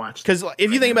want to go watch. Because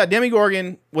if you think about it,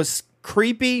 Demogorgon was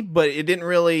creepy, but it didn't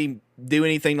really do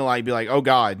anything to like be like, oh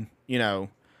god, you know.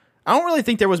 I don't really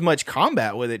think there was much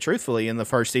combat with it, truthfully, in the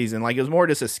first season. Like, it was more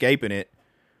just escaping it.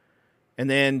 And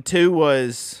then 2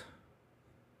 wasn't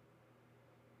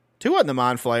the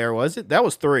Mind Flayer, was it? That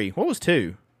was 3. What was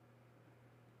 2?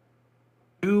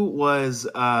 2 was,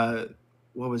 what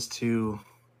was 2?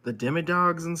 The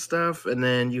Demodogs and stuff. And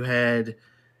then you had,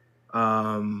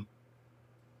 dang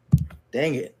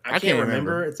it. I can't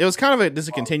remember. It was kind of just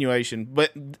a continuation.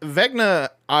 But Vecna,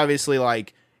 obviously,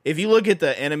 like, if you look at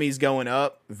the enemies going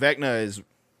up, Vecna is,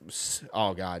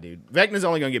 oh god, dude, Vecna's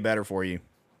only gonna get better for you.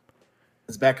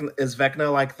 Is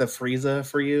Vecna like the Frieza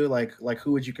for you? Like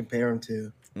who would you compare him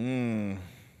to? Man,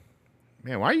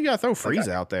 why you gotta throw Frieza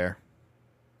out there?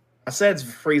 I said it's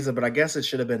Frieza, but I guess it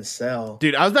should have been Cell.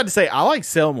 Dude, I was about to say I like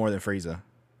Cell more than Frieza.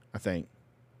 I think.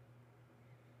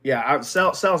 Yeah,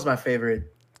 Cell's my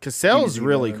favorite. Because Cell's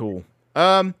really cool.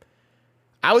 I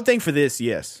would think for this,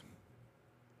 yes.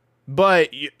 But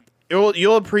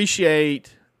you'll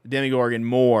appreciate Demogorgon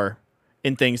more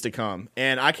in things to come.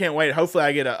 And I can't wait. Hopefully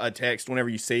I get a text whenever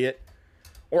you see it.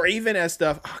 Or even as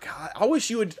stuff. Oh god, I wish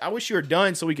you were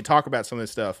done so we could talk about some of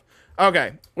this stuff.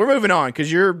 Okay, we're moving on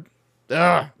because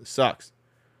this sucks.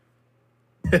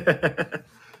 All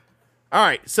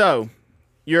right, so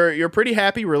you're pretty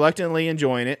happy, reluctantly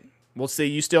enjoying it. We'll see.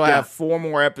 You still have 4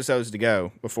 more episodes to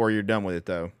go before you're done with it,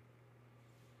 though.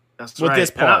 That's with right.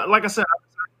 This part, like I said, I'm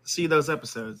excited to see those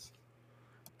episodes.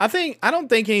 I don't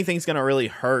think anything's gonna really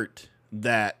hurt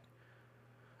that.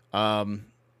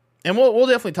 And we'll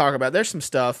definitely talk about it. There's some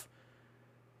stuff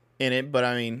in it, but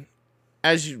I mean,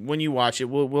 when you watch it,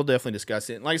 we'll definitely discuss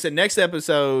it. Like I said, next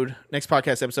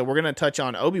podcast episode, we're gonna touch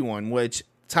on Obi-Wan. Which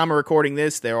time of recording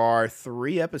this, there are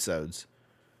 3 episodes.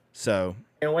 So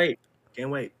can't wait.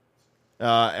 And we're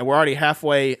already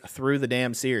halfway through the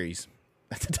damn series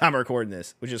at the time of recording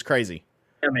this, which is crazy.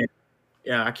 Yeah, man.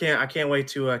 Yeah, I can't wait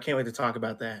to talk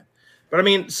about that. But I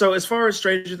mean, so as far as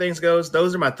Stranger Things goes,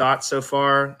 those are my thoughts so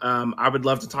far. I would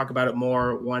love to talk about it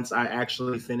more once I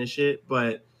actually finish it.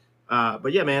 But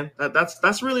yeah, man,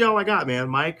 that's really all I got, man.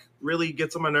 Mike really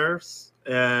gets on my nerves.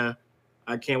 I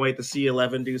can't wait to see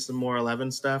 11 do some more 11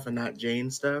 stuff and not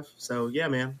Jane stuff. So yeah,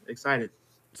 man, excited.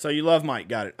 So you love Mike,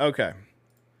 got it? Okay.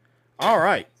 All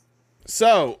right.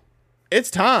 So it's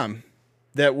time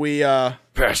that we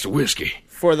pass the whiskey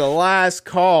for the last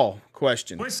call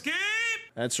question. Whiskey.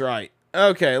 That's right.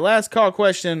 Okay, last call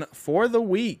question for the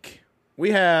week.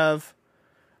 We have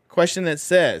a question that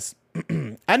says,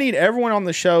 I need everyone on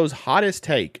the show's hottest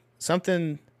take.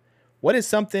 What is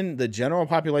something the general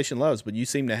population loves, but you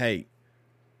seem to hate?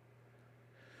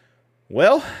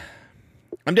 Well,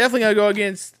 I'm definitely going to go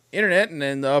against internet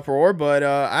and the uproar, but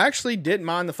I actually didn't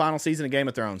mind the final season of Game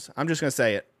of Thrones. I'm just going to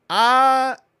say it.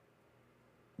 I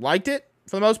liked it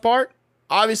for the most part.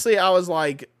 Obviously, I was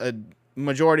like a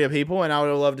majority of people, and I would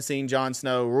have loved to seen Jon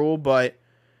Snow rule, but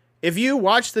if you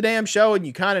watched the damn show and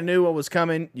you kind of knew what was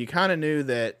coming, you kind of knew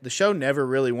that the show never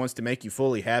really wants to make you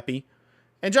fully happy,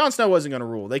 and Jon Snow wasn't going to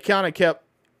rule. They kind of kept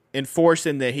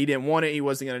enforcing that he didn't want it, he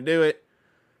wasn't going to do it.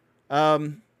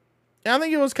 I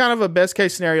think it was kind of a best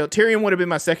case scenario. Tyrion would have been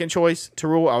my second choice to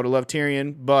rule. I would have loved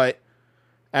Tyrion, but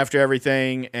after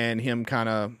everything and him kind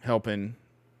of helping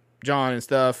Jon and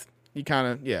stuff, you kind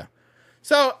of, yeah.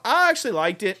 So I actually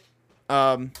liked it.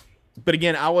 But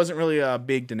again, I wasn't really a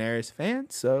big Daenerys fan,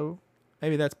 so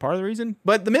maybe that's part of the reason.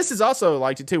 But the missus also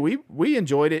liked it too. We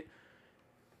enjoyed it.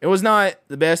 It was not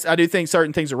the best. I do think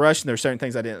certain things are rushed, and there's certain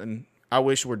things I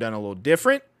wish were done a little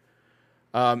different,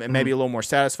 and maybe a little more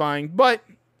satisfying. But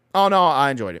all in all,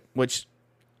 I enjoyed it, which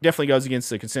definitely goes against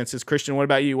the consensus. Christian, what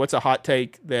about you? What's a hot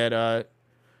take that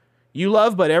you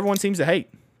love but everyone seems to hate?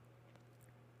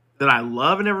 That I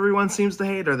love and everyone seems to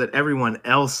hate, or that everyone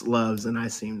else loves and I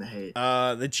seem to hate?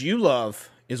 That you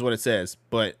love is what it says,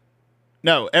 but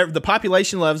no, the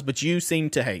population loves, but you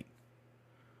seem to hate.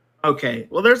 Okay,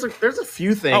 well, there's a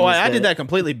few things. Oh, I did that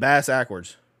completely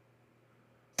backwards.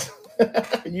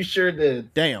 You sure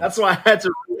did. Damn. That's why I had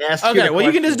to ask you. Okay, well,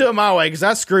 you can just do it my way because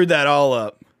I screwed that all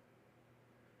up.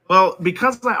 Well,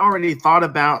 because I already thought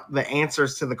about the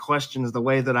answers to the questions the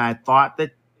way that I thought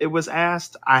that it was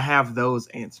asked, I have those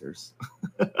answers.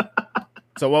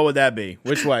 So what would that be?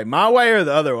 Which way? My way or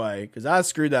the other way? Because I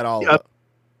screwed that all up.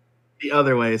 The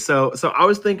other way. So I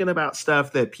was thinking about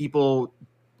stuff that people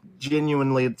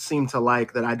genuinely seem to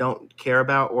like that I don't care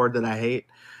about or that I hate.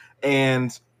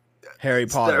 And Harry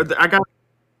Potter. I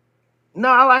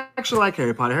actually like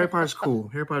Harry Potter. Harry Potter's cool.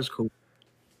 Harry Potter's cool.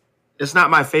 It's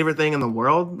not my favorite thing in the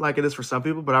world like it is for some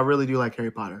people, but I really do like Harry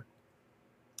Potter.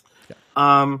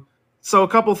 Yeah. So a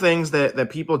couple things that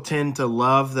people tend to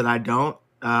love that I don't.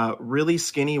 Really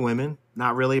skinny women,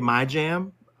 not really my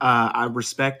jam. I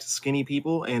respect skinny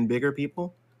people and bigger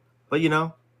people, but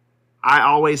I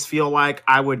always feel like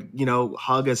I would,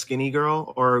 hug a skinny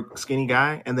girl or skinny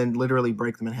guy and then literally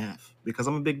break them in half because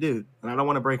I'm a big dude and I don't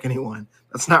want to break anyone.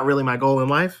 That's not really my goal in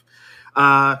life.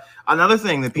 Another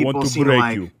thing that people seem to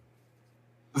like.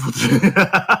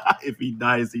 If he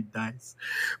dies, he dies.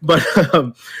 But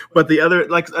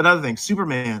another thing,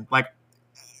 Superman. Like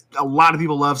a lot of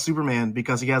people love Superman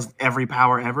because he has every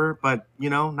power ever, but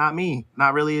not me.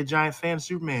 Not really a giant fan of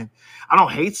Superman. I don't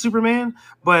hate Superman,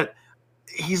 but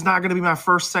he's not going to be my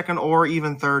first, second, or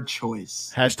even third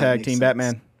choice. Hashtag Team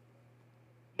Batman.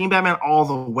 Team Batman all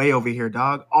the way over here,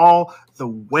 dog. All the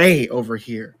way over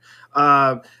here.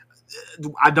 I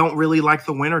don't really like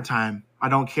the wintertime. I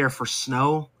don't care for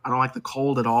snow. I don't like the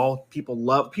cold at all. People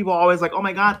always like, oh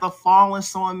my God, the fall is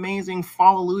so amazing.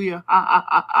 Hallelujah.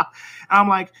 And I'm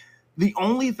like, the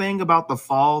only thing about the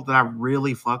fall that I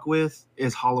really fuck with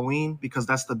is Halloween because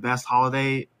that's the best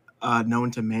holiday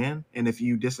known to man. And if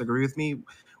you disagree with me,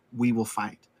 we will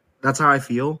fight. That's how I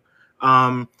feel.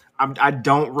 I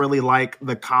don't really like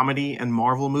the comedy and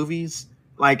Marvel movies.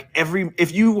 Like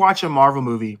if you watch a Marvel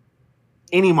movie,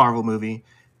 any Marvel movie,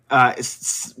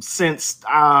 since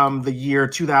the year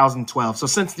 2012, so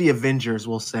since the Avengers,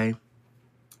 we'll say,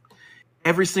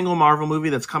 every single Marvel movie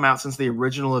that's come out since the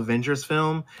original Avengers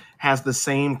film has the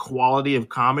same quality of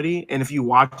comedy. And if you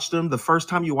watch them, the first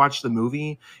time you watch the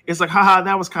movie, it's like, haha,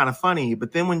 that was kind of funny.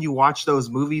 But then when you watch those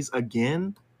movies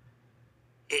again,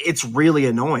 it's really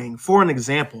annoying. For an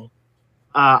example,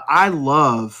 I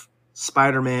love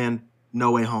Spider-Man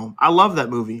No Way Home. I love that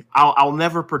movie. I'll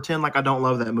never pretend like I don't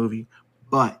love that movie.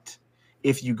 But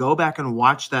if you go back and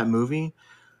watch that movie,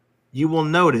 you will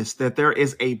notice that there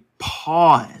is a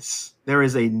pause. There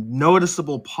is a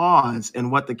noticeable pause in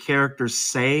what the characters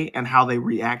say and how they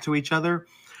react to each other.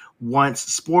 Once,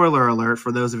 spoiler alert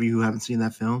for those of you who haven't seen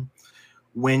that film,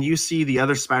 when you see the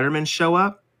other Spider-Man show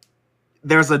up,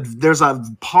 there's a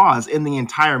pause in the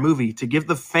entire movie to give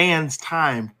the fans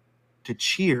time to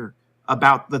cheer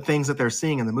about the things that they're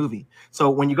seeing in the movie. So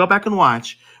when you go back and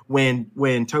watch, when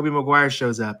Tobey Maguire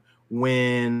shows up,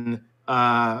 when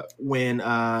I can't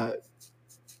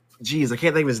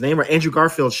think of his name, or Andrew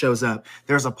Garfield shows up,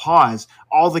 there's a pause.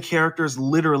 All the characters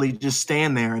literally just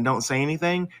stand there and don't say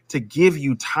anything to give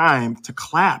you time to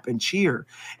clap and cheer.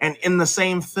 And in the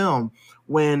same film,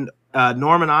 when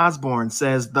Norman Osborn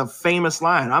says the famous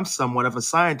line, "I'm somewhat of a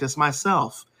scientist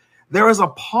myself," there is a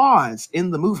pause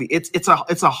in the movie. It's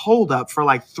a hold up for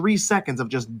like 3 seconds of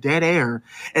just dead air,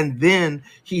 and then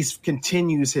he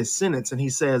continues his sentence and he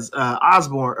says,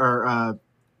 "Osborn or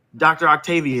Dr.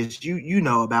 Octavius, you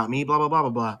know about me, blah blah blah blah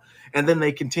blah," and then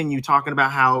they continue talking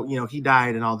about how he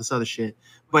died and all this other shit.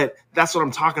 But that's what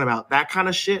I'm talking about. That kind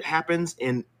of shit happens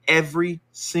in every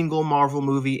single Marvel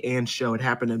movie and show. It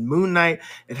happened in Moon Knight.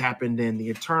 It happened in The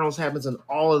Eternals. Happens in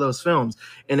all of those films,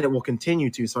 and it will continue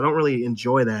to. So I don't really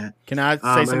enjoy that. Can I say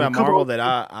something about Marvel that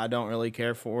I don't really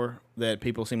care for that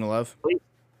people seem to love?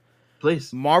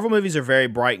 Please. Marvel movies are very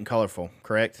bright and colorful,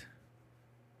 correct?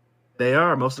 They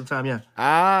are most of the time, yeah.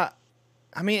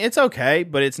 I mean, it's okay,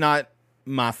 but it's not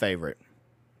my favorite.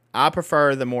 I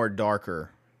prefer the more darker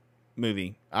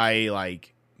movie. I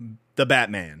like the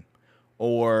Batman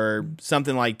or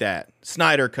something like that.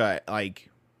 Snyder Cut.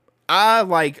 Like, I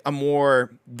like a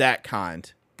more that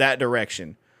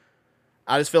direction.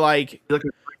 I just feel like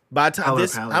by the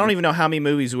time I don't even know how many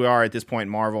movies we are at this point in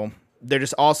Marvel. They're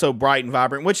just all so bright and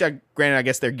vibrant, which granted, I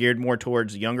guess they're geared more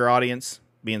towards a younger audience,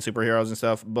 being superheroes and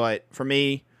stuff. But for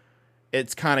me,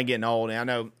 it's kind of getting old. And I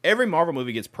know every Marvel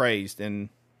movie gets praised, and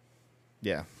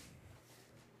yeah.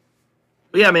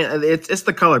 Yeah, I mean, it's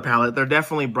the color palette. They're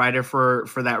definitely brighter for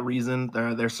that reason.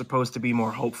 They're supposed to be more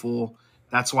hopeful.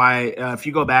 That's why if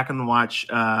you go back and watch,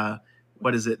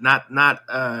 what is it? Not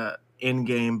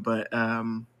Endgame, but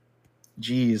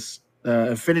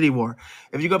Infinity War.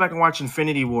 If you go back and watch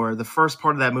Infinity War, the first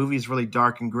part of that movie is really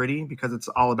dark and gritty because it's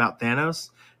all about Thanos.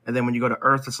 And then when you go to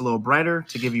Earth, it's a little brighter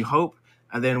to give you hope.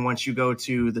 And then once you go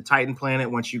to the Titan planet,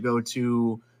 once you go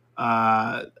to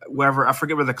wherever, I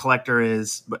forget where the collector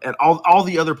is, but at all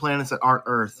the other planets that aren't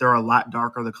Earth, they're a lot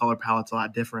darker. The color palette's a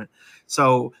lot different.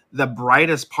 So the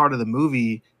brightest part of the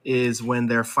movie is when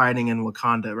they're fighting in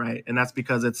Wakanda, right? And that's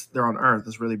because they're on Earth.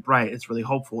 It's really bright. It's really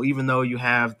hopeful, even though you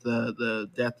have the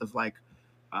death of like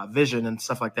Vision and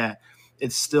stuff like that.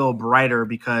 It's still brighter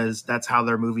because that's how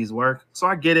their movies work. So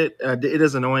I get it. It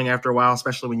is annoying after a while,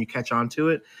 especially when you catch on to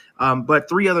it. But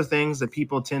three other things that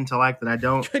people tend to like that I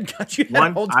don't. Got you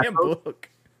that whole damn book.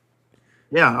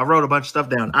 Yeah, I wrote a bunch of stuff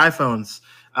down. iPhones.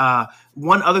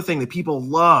 One other thing that people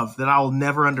love that I'll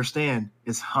never understand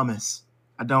is hummus.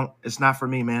 It's not for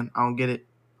me, man. I don't get it.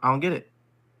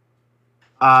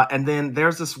 And then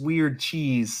there's this weird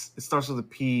cheese. It starts with a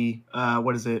P.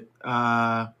 What is it?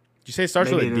 Did you say it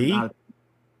starts with a D?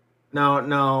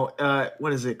 No.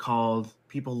 What is it called?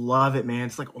 People love it, man.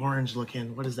 It's like orange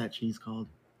looking. What is that cheese called?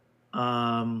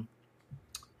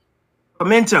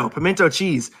 Pimento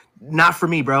cheese. Not for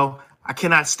me, bro. I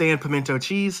cannot stand pimento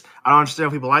cheese. I don't understand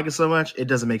why people like it so much. It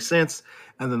doesn't make sense.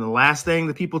 And then the last thing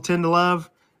that people tend to love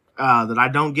that I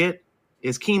don't get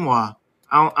is quinoa.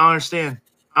 I don't understand.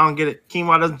 I don't get it.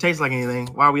 Quinoa doesn't taste like anything.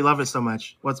 Why do we love it so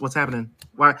much? What's happening?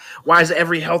 Why is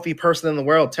every healthy person in the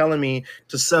world telling me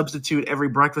to substitute every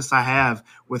breakfast I have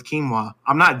with quinoa?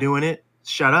 I'm not doing it.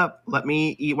 Shut up. Let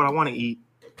me eat what I want to eat.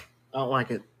 I don't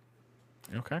like it.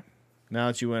 Okay. Now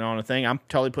that you went on a thing, I'm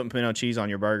totally putting pimento cheese on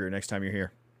your burger next time you're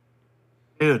here.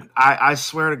 Dude, I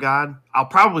swear to God, I'll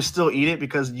probably still eat it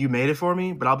because you made it for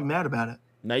me, but I'll be mad about it.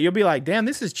 Now you'll be like, damn,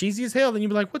 this is cheesy as hell. Then you'll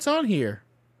be like, what's on here?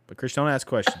 But Chris, don't ask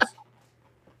questions.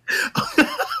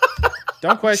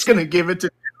 Don't question. I'm just gonna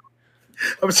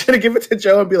give it to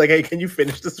Joe and be like, hey, can you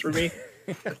finish this for me?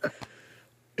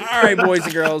 All right, boys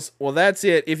and girls. Well, that's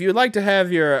it. If you'd like to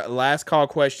have your last call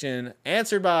question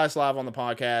answered by us live on the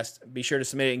podcast, be sure to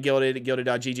submit it in Gilded at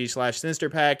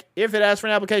gilded.gg/sinisterpack. If it asks for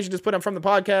an application, just put them from the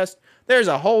podcast. There's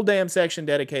a whole damn section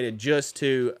dedicated just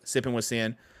to Sipping with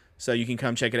Sin, so you can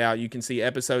come check it out. You can see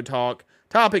episode talk,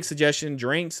 topic suggestion,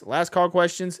 drinks, last call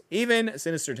questions, even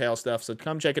Sinister Tale stuff, so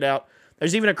come check it out.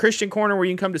 There's even a Christian corner where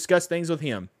you can come discuss things with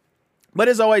him. But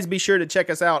as always, be sure to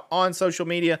check us out on social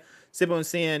media, Sipping with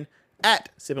Sin, at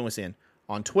Sipping with Sin,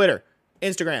 on Twitter,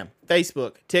 Instagram,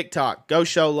 Facebook, TikTok. Go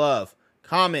show love.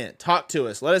 Comment. Talk to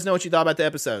us. Let us know what you thought about the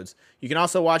episodes. You can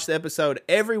also watch the episode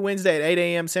every Wednesday at 8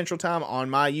 a.m. Central Time on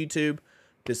my YouTube.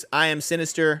 Just I Am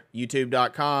Sinister,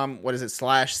 youtube.com. What is it?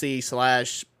 /C/I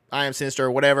Am Sinister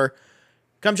or whatever.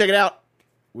 Come check it out.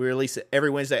 We release it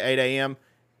every Wednesday at 8 a.m.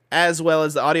 As well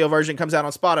as the audio version comes out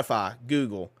on Spotify,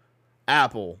 Google,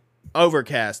 Apple,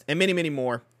 Overcast, and many, many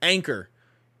more. Anchor.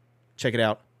 Check it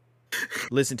out.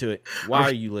 Listen to it. Why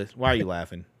are you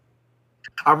laughing?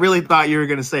 I really thought you were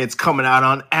going to say it's coming out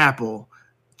on Apple,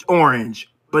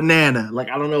 Orange, Banana. Like,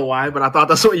 I don't know why, but I thought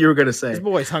that's what you were going to say. This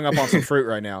boy's hung up on some fruit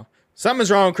right now.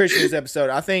 Something's wrong with Christian this episode.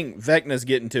 I think Vecna's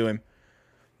getting to him.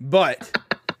 But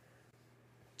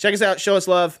check us out. Show us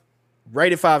love.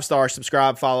 Rate it 5 stars.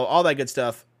 Subscribe. Follow. All that good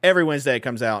stuff. Every Wednesday it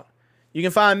comes out. You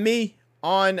can find me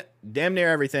on damn near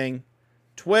everything.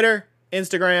 Twitter,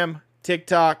 Instagram,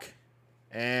 TikTok,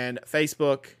 and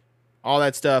Facebook. All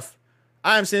that stuff.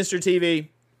 I Am Sinister TV.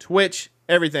 Twitch.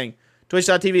 Everything.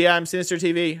 Twitch.tv. I Am Sinister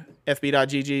TV.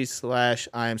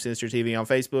 FB.gg/I Am Sinister TV on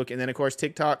Facebook. And then, of course,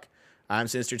 TikTok. I Am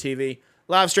Sinister TV.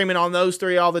 Live streaming on those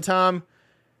 3 all the time.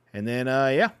 And then,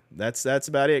 yeah, that's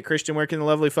about it. Christian, where can the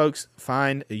lovely folks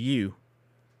find you?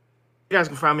 You guys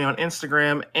can find me on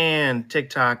Instagram and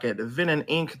TikTok at Venin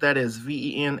Inc. That is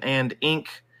VEN and Inc.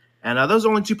 And those are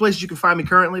only 2 places you can find me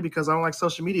currently because I don't like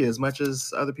social media as much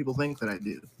as other people think that I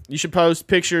do. You should post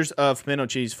pictures of pimento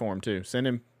cheese for him, too. Send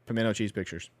him pimento cheese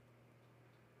pictures.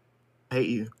 I hate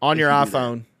you. On your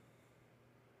iPhone.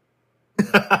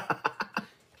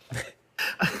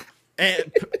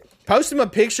 And post him a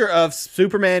picture of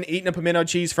Superman eating a pimento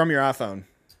cheese from your iPhone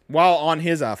while on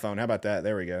his iPhone. How about that?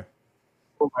 There we go.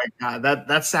 Oh my God,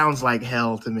 that sounds like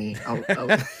hell to me. All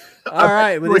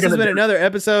right, well, this has been another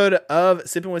episode of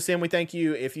Sipping with Sin. We thank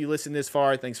you if you listened this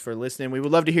far. Thanks for listening. We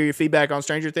would love to hear your feedback on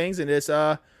Stranger Things, and we'd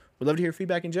love to hear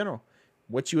feedback in general.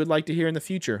 What you would like to hear in the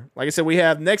future. Like I said, we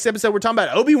have next episode. We're talking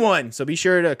about Obi-Wan, so be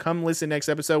sure to come listen next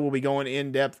episode. We'll be going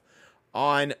in depth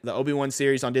on the Obi-Wan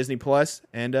series on Disney Plus.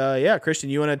 And yeah, Christian,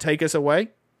 you want to take us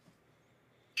away?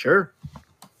 Sure.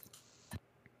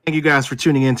 Thank you guys for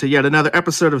tuning in to yet another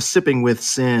episode of Sipping with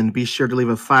Sin. Be sure to leave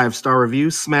a 5-star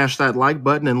review, smash that like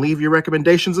button, and leave your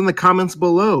recommendations in the comments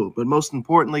below. But most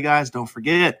importantly, guys, don't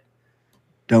forget,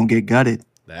 don't get gutted.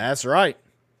 That's right.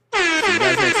 See you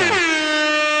guys next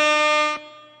time.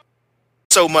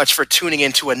 So so much for tuning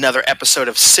in to another episode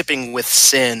of Sipping with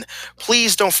Sin.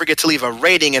 Please don't forget to leave a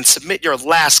rating and submit your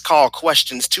last call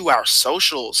questions to our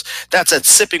socials. That's at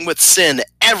Sipping with Sin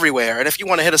everywhere. And if you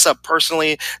want to hit us up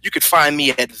personally, you could find me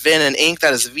at Ven and Ink.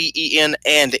 That is VEN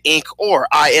and Ink, or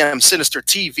I am Sinister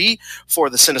TV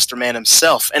for the Sinister Man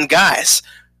himself. And guys,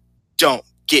 don't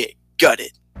get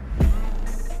gutted.